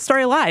able to keep the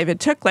story alive. It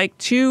took like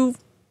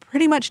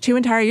pretty much 2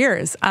 entire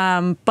years.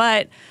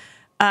 But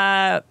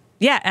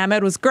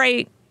Ahmed was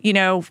great, you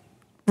know,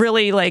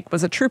 really like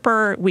was a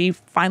trooper. We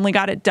finally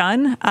got it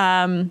done.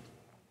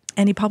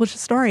 And he published a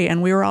story,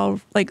 and we were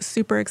all like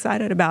super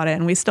excited about it,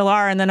 and we still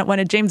are. And then it won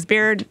a James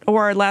Beard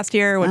Award last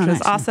year, which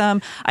was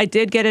awesome. I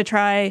did get to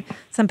try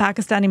some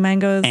Pakistani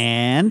mangoes,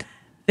 and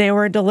they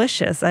were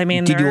delicious. I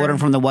mean, did you order them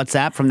from the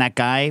WhatsApp from that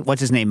guy?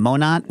 What's his name?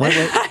 Monat? What?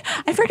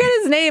 I forget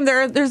his name.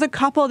 There's a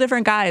couple of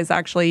different guys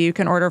actually you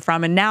can order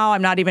from, and now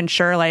I'm not even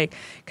sure, like,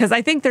 because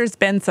I think there's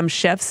been some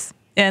shifts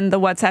in the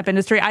WhatsApp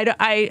industry.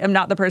 I am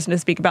not the person to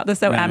speak about this,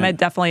 though. Right. Ahmed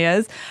definitely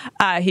is.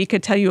 He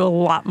could tell you a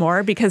lot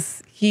more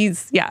because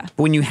But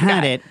when you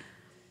had it,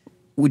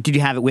 did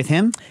you have it with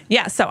him?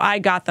 Yeah, so I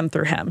got them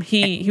through him.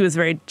 He was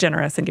very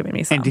generous in giving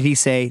me some. And did he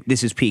say,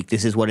 this is peak,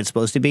 this is what it's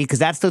supposed to be? Because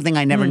that's the thing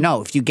I never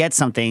know. If you get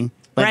something,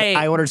 like right.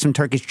 I ordered some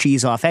Turkish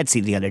cheese off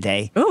Etsy the other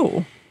day.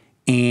 Ooh.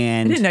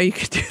 And I didn't know you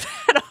could do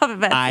that off of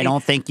Etsy. I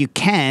don't think you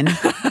can,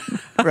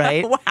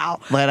 right? Wow.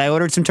 But I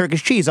ordered some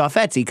Turkish cheese off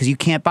Etsy because you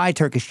can't buy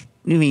Turkish.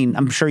 I mean,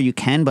 I'm sure you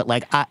can, but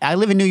like I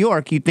live in New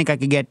York. You'd think I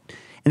could get,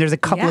 and there's a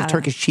couple of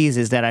Turkish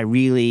cheeses that I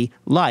really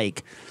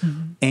like.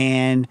 Mm-hmm.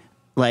 And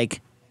like,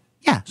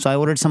 so I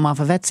ordered some off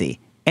of Etsy.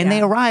 And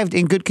they arrived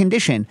in good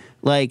condition.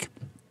 Like,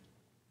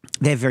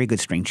 they have very good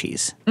string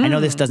cheese. I know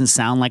this doesn't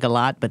sound like a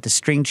lot, but the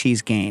string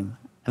cheese game.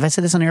 Have I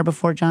said this on air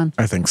before, John?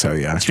 I think so,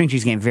 yeah. The string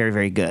cheese game, very,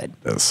 very good.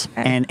 Yes.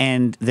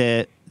 And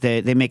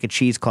they make a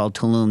cheese called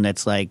Tulum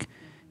that's like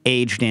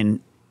aged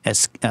in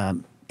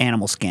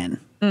animal skin.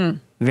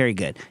 Very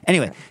good.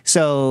 Anyway,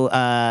 so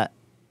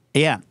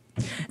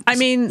I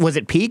mean, was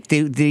it peak?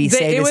 Did he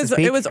say this is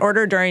peak? It was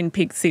ordered during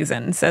peak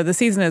season, so the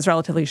season is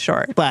relatively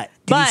short. But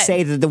did he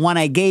say that the one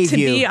I gave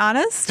you?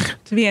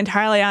 To be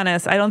entirely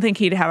honest, I don't think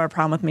he'd have a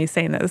problem with me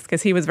saying this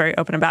because he was very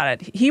open about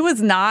it. He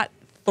was not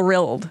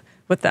thrilled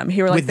with them.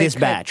 He were like With this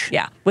batch.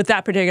 Yeah, with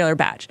that particular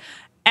batch.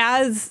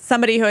 As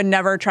somebody who had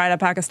never tried a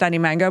Pakistani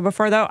mango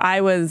before, though, I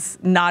was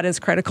not as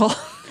critical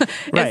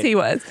as he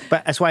was.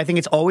 But that's why I think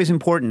it's always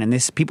important, and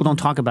this people don't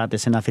talk about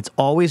this enough. It's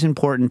always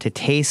important to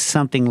taste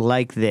something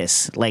like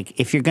this. Like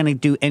if you're going to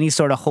do any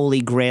sort of holy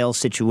grail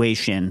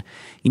situation,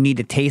 you need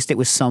to taste it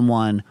with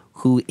someone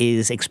who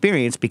is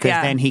experienced, because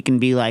then he can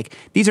be like,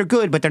 these are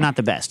good, but they're not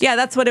the best. Yeah,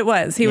 that's what it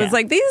was. He was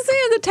like,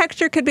 the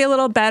texture could be a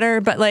little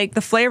better, but like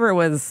the flavor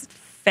was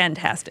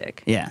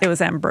fantastic. Yeah. It was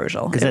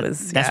ambrosial.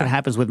 That's what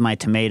happens with my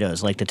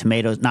tomatoes. Like the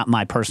tomatoes, not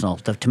my personal,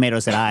 the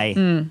tomatoes that I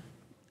am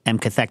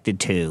cathected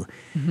to,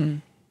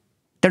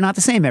 they're not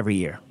the same every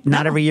year.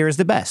 Not every year is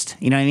the best.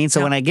 You know what I mean?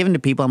 So when I give them to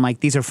people, I'm like,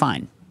 these are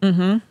fine.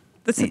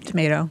 This is a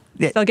tomato.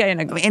 Still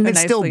getting a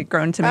nicely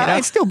grown tomato.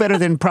 It's still better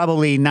than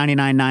probably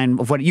 99.9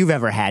 of what you've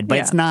ever had, but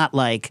it's not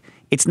like,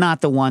 it's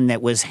not the one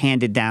that was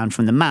handed down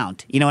from the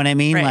mount. You know what I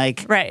mean? Right.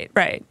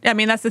 I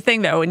mean, that's the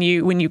thing, though. When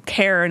you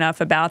care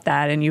enough about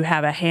that and you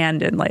have a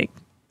hand in like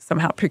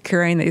somehow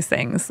procuring these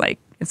things, like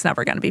it's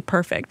never going to be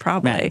perfect,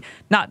 probably. Right.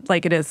 Not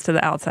like it is to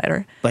the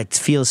outsider. But it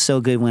feels so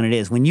good when it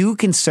is. When you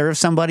can serve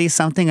somebody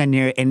something and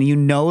you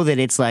know that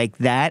it's like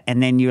that,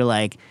 and then you're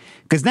like,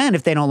 because then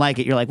if they don't like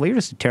it, you're like, well, you're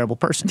just a terrible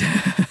person.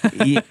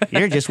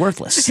 You're just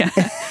worthless.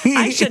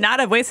 I should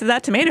not have wasted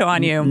that tomato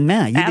on you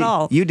at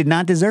all. You did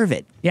not deserve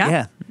it.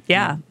 Yeah.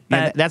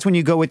 But that's when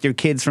you go with your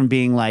kids from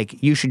being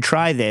like, you should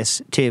try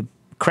this, to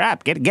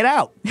crap, get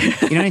out. You know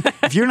what I mean?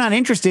 If you're not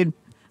interested,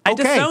 I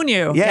disown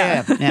you.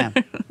 Yeah.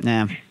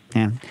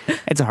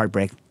 It's a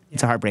heartbreak.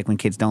 It's a heartbreak when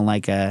kids don't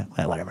like,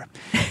 whatever.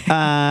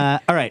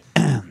 All right.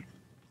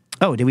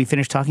 Oh, did we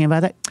finish talking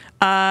about that?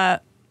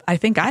 I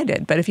think I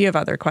did, but if you have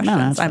other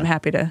questions, I'm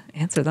happy to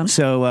answer them.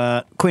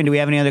 So, Quinn, do we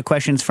have any other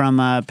questions from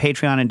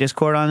Patreon and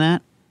Discord on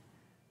that?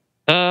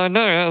 No,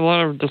 I had a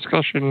lot of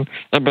discussion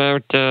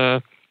about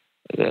the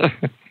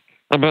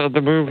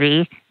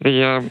movie,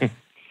 have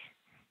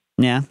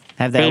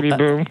that Baby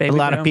Boom. A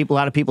lot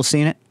of people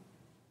seen it.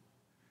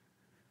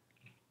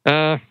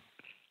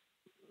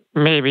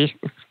 Maybe.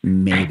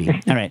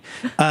 All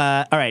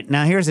right.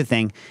 Now here's the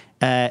thing.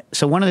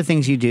 So one of the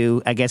things you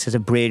do, I guess, as a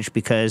bridge,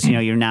 because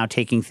you're now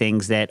taking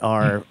things that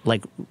are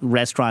like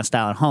restaurant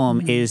style at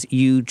home, is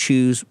you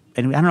choose.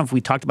 And I don't know if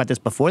we talked about this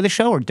before the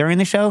show or during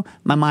the show.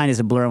 My mind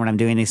is a blur when I'm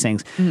doing these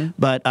things.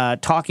 But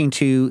talking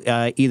to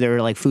either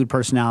like food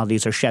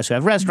personalities or chefs who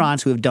have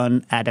restaurants who have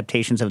done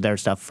adaptations of their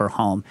stuff for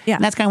home. Yeah.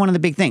 And that's kind of one of the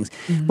big things.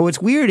 But what's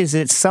weird is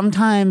that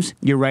sometimes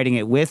you're writing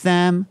it with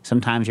them.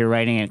 Sometimes you're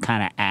writing it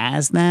kind of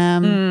as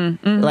them.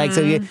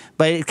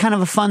 But it's kind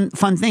of a fun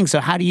thing.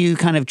 So how do you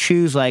kind of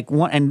choose like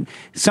one? And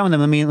some of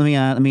them,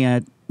 let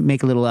me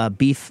make a little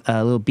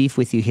beef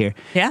with you here.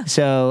 Yeah.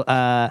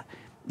 So.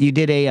 You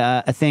did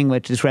a thing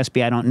with this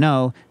recipe I don't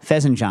know,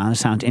 pheasant John.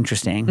 Sounds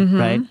interesting,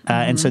 right?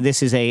 And so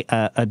this is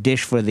a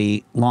dish for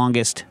the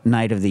longest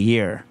night of the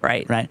year.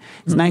 Right.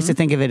 It's nice to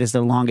think of it as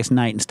the longest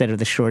night instead of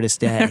the shortest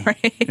day.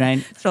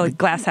 Right? It's really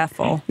glass half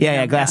full.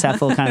 Yeah, glass half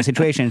full kind of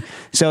situation.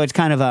 So it's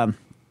kind of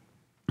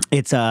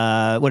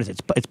what is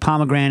it? It's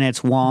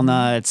pomegranates,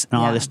 walnuts,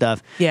 and all this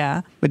stuff.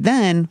 Yeah. But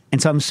then,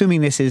 and so I'm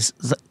assuming this is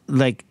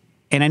like.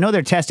 And I know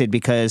they're tested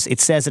because it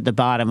says at the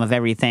bottom of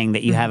everything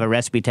that you have a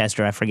recipe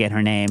tester. I forget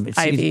her name.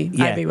 Ivy.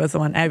 Ivy was the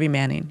one. Ivy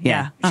Manning.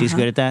 Yeah. She's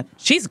good at that?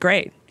 She's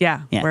great.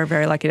 Yeah. We're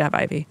very lucky to have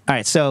Ivy. All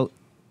right. So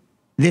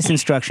this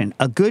instruction,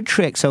 a good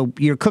trick. So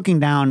you're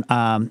cooking down,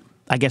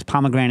 I guess,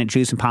 pomegranate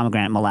juice and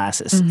pomegranate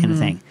molasses in a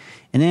thing.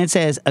 And then it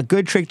says, a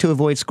good trick to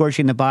avoid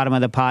scorching the bottom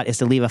of the pot is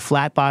to leave a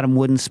flat bottom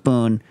wooden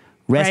spoon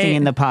resting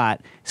in the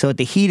pot so that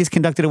the heat is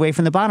conducted away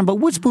from the bottom. But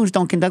wood spoons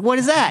don't conduct. What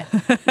is that?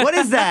 What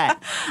is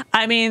that?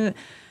 I mean...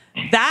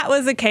 That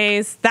was a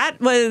case.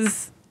 That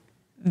was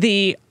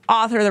the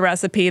author of the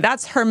recipe.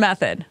 That's her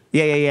method.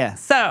 Yeah.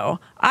 So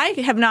I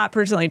have not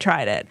personally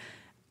tried it.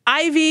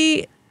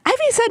 Ivy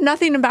said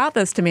nothing about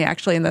this to me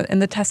actually in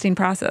the testing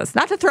process.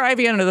 Not to throw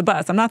Ivy under the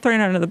bus. I'm not throwing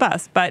her under the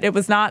bus, but it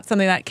was not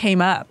something that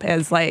came up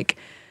as like,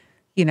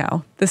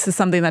 this is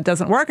something that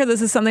doesn't work or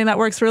this is something that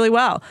works really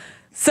well.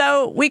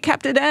 So we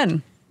kept it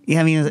in.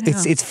 Yeah, I mean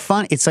it's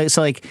fun. It's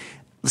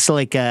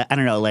like I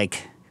don't know,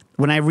 like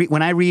when I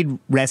read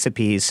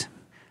recipes.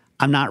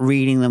 I'm not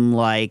reading them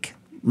like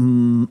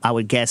I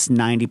would guess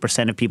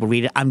 90% of people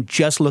read it. I'm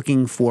just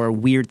looking for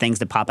weird things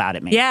that pop out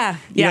at me. Yeah,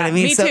 you know what I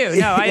mean? Me too.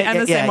 No, I'm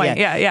the same way.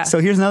 Yeah. So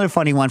here's another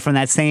funny one from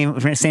that same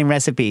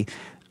recipe,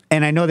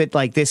 and I know that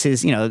like this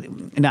is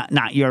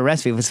not your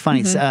recipe. It was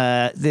funny.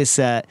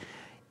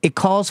 It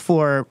calls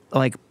for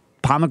like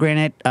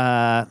pomegranate.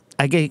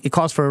 It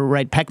calls for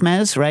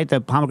pekmez, right? The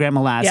pomegranate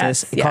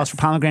molasses. It calls for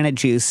pomegranate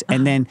juice,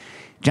 and then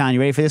John, you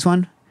ready for this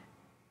one?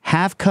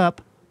 Half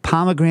cup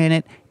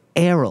pomegranate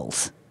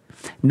arils.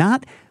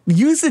 Not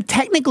use the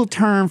technical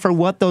term for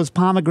what those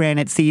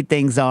pomegranate seed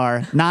things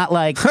are, not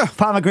like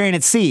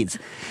pomegranate seeds.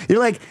 You're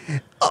like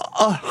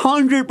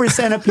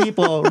 100% of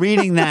people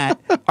reading that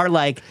are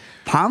like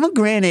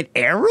pomegranate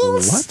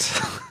arils.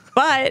 What?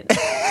 But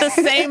the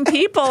same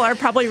people are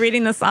probably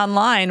reading this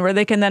online where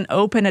they can then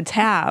open a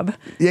tab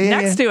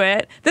next to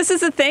it. This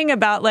is the thing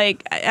about,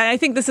 like, I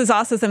think this is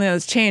also something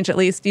that's changed, at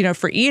least, you know,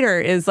 for Eater,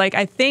 is like,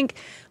 I think,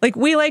 like,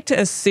 we like to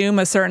assume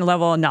a certain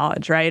level of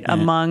knowledge, right,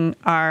 among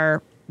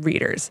our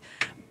readers.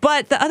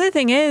 But the other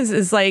thing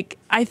is like,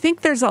 I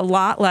think there's a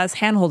lot less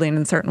handholding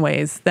in certain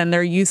ways than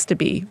there used to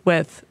be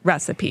with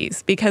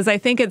recipes, because I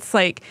think it's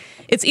like,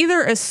 it's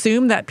either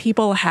assumed that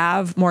people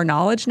have more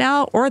knowledge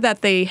now or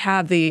that they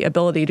have the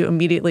ability to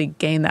immediately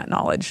gain that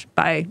knowledge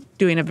by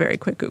doing a very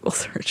quick Google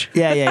search.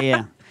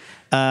 Yeah.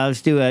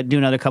 Let's do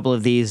another couple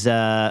of these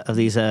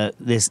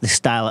this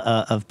style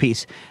of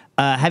piece.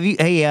 Have you,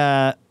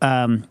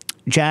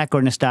 Jack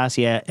or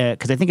Nastasia,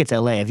 because I think it's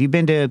L.A., have you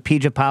been to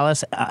Pizza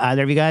Palace,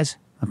 either of you guys?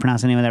 I'm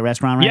pronouncing the name of that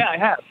restaurant right?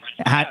 Yeah,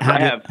 I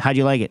have. How'd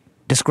you like it?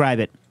 Describe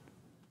it.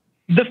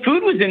 The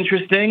food was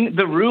interesting.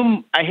 The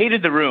room, I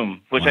hated the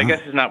room, which I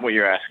guess is not what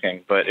you're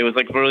asking, but it was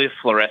like really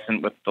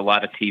fluorescent with a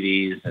lot of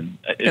TVs, and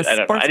I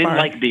didn't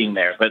like being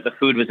there, but the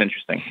food was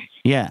interesting.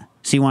 Yeah.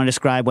 So you want to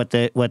describe what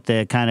the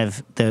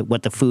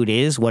food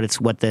is,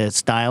 what the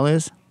style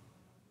is?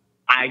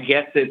 I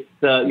guess it's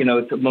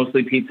it's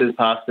mostly pizzas,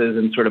 pastas,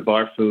 and sort of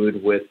bar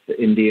food with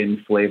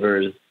Indian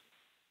flavors.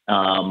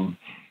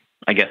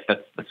 I guess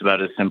that's about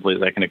as simply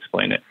as I can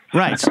explain it.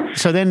 Right.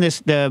 So then the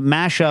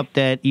mashup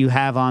that you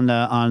have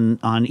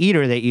on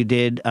Eater that you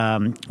did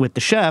with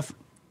the chef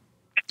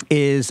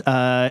is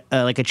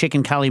like a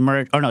chicken kali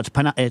merch. Oh no, it's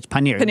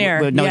paneer.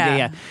 Paneer. No,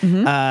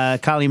 yeah.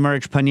 Kali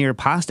merch paneer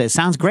pasta. It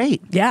sounds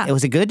great. Yeah.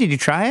 Was it good? Did you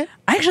try it?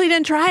 I actually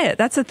didn't try it.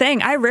 That's the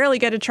thing. I rarely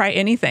get to try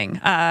anything.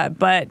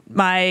 But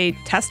my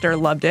tester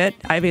loved it.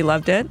 Ivy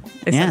loved it.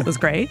 They said it was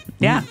great.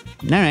 Yeah.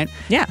 All right.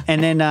 Yeah.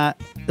 And then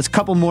there's a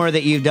couple more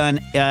that you've done.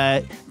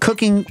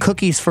 Cooking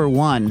cookies for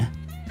one.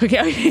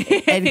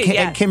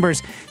 Ed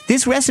Kimber's.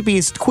 This recipe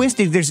is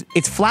twisted.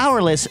 It's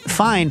flourless.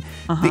 Fine.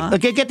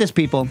 Okay, get this,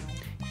 people.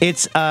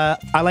 It's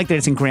I like that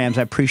it's in grams.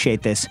 I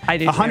appreciate this. I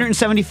do.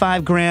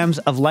 175 grams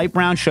of light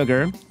brown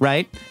sugar,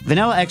 right?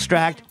 Vanilla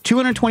extract,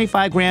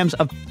 225 grams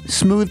of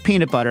smooth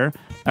peanut butter.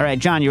 All right,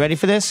 John, you ready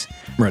for this?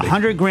 Ready.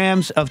 100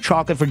 grams of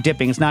chocolate for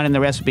dipping. It's not in the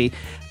recipe.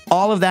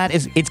 All of that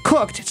it's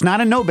cooked. It's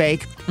not a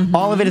no-bake.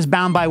 All of it is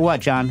bound by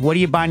what, John? What are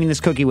you binding this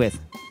cookie with?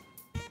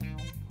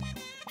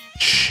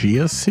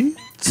 Chia seeds?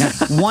 No,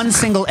 one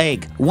single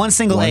egg. One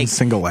single egg.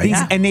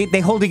 And they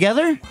hold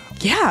together?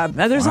 Yeah,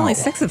 there's only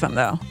 6 of them,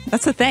 though.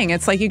 That's the thing.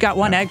 It's like you got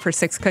one egg for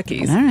 6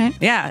 cookies. All right.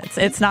 Yeah,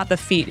 it's not the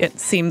feat it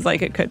seems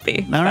like it could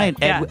be. All right,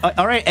 Ed,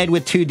 all right, Ed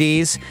with 2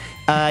 Ds.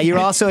 You're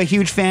also a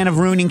huge fan of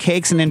ruining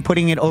cakes and then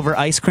putting it over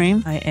ice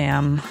cream? I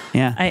am.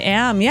 Yeah. I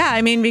am. Yeah,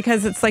 I mean,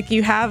 because it's like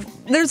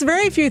there's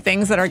very few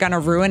things that are going to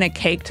ruin a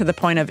cake to the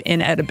point of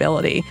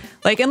inedibility.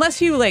 Like,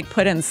 unless you, like,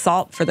 put in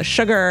salt for the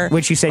sugar.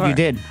 Which you said you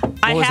did.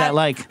 What was that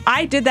like?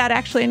 I did that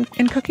actually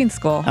in cooking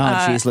school.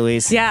 Oh, jeez,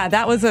 Louise. Yeah,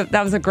 that was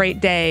a great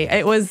day.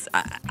 It was,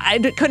 I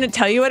couldn't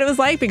tell you what it was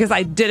like because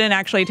I didn't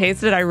actually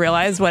taste it. I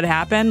realized what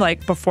happened,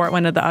 like, before it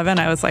went to the oven.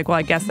 I was like, well,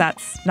 I guess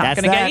that's not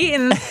going to get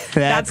eaten.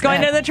 That's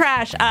going to the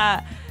trash.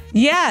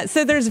 Yeah,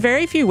 so there's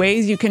very few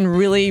ways you can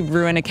really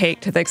ruin a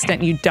cake to the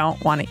extent you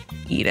don't want to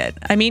eat it.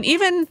 I mean,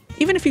 even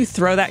if you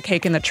throw that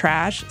cake in the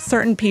trash,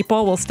 certain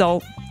people will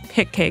still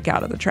pick cake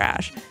out of the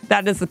trash.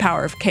 That is the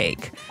power of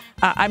cake.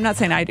 I'm not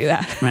saying I do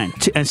that.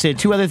 Right. And so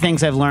 2 other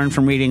things I've learned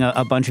from reading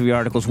a bunch of your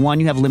articles. 1,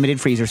 you have limited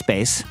freezer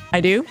space.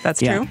 I do. That's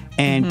true.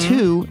 And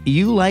 2,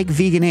 you like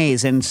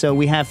Veganese. And so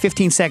we have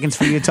 15 seconds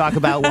for you to talk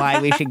about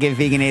why we should give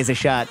Veganese a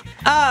shot.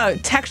 Oh,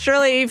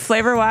 texturally,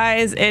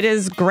 flavor-wise, it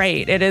is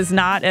great. It is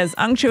not as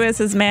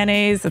unctuous as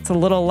mayonnaise. It's a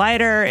little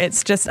lighter.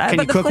 It's just... Can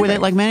you cook with it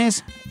like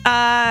mayonnaise?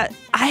 I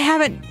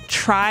haven't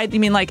tried. You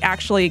mean like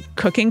actually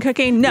cooking?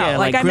 No, yeah,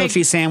 like grilled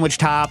cheese sandwich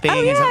topping.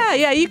 Oh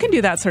yeah, you can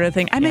do that sort of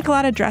thing. I make a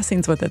lot of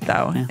dressings with it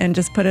though, and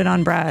just put it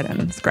on bread, and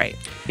it's great.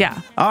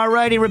 Yeah. All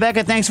righty,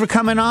 Rebecca, thanks for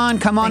coming on.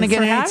 Come on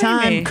again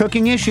anytime.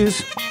 Cooking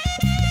Issues.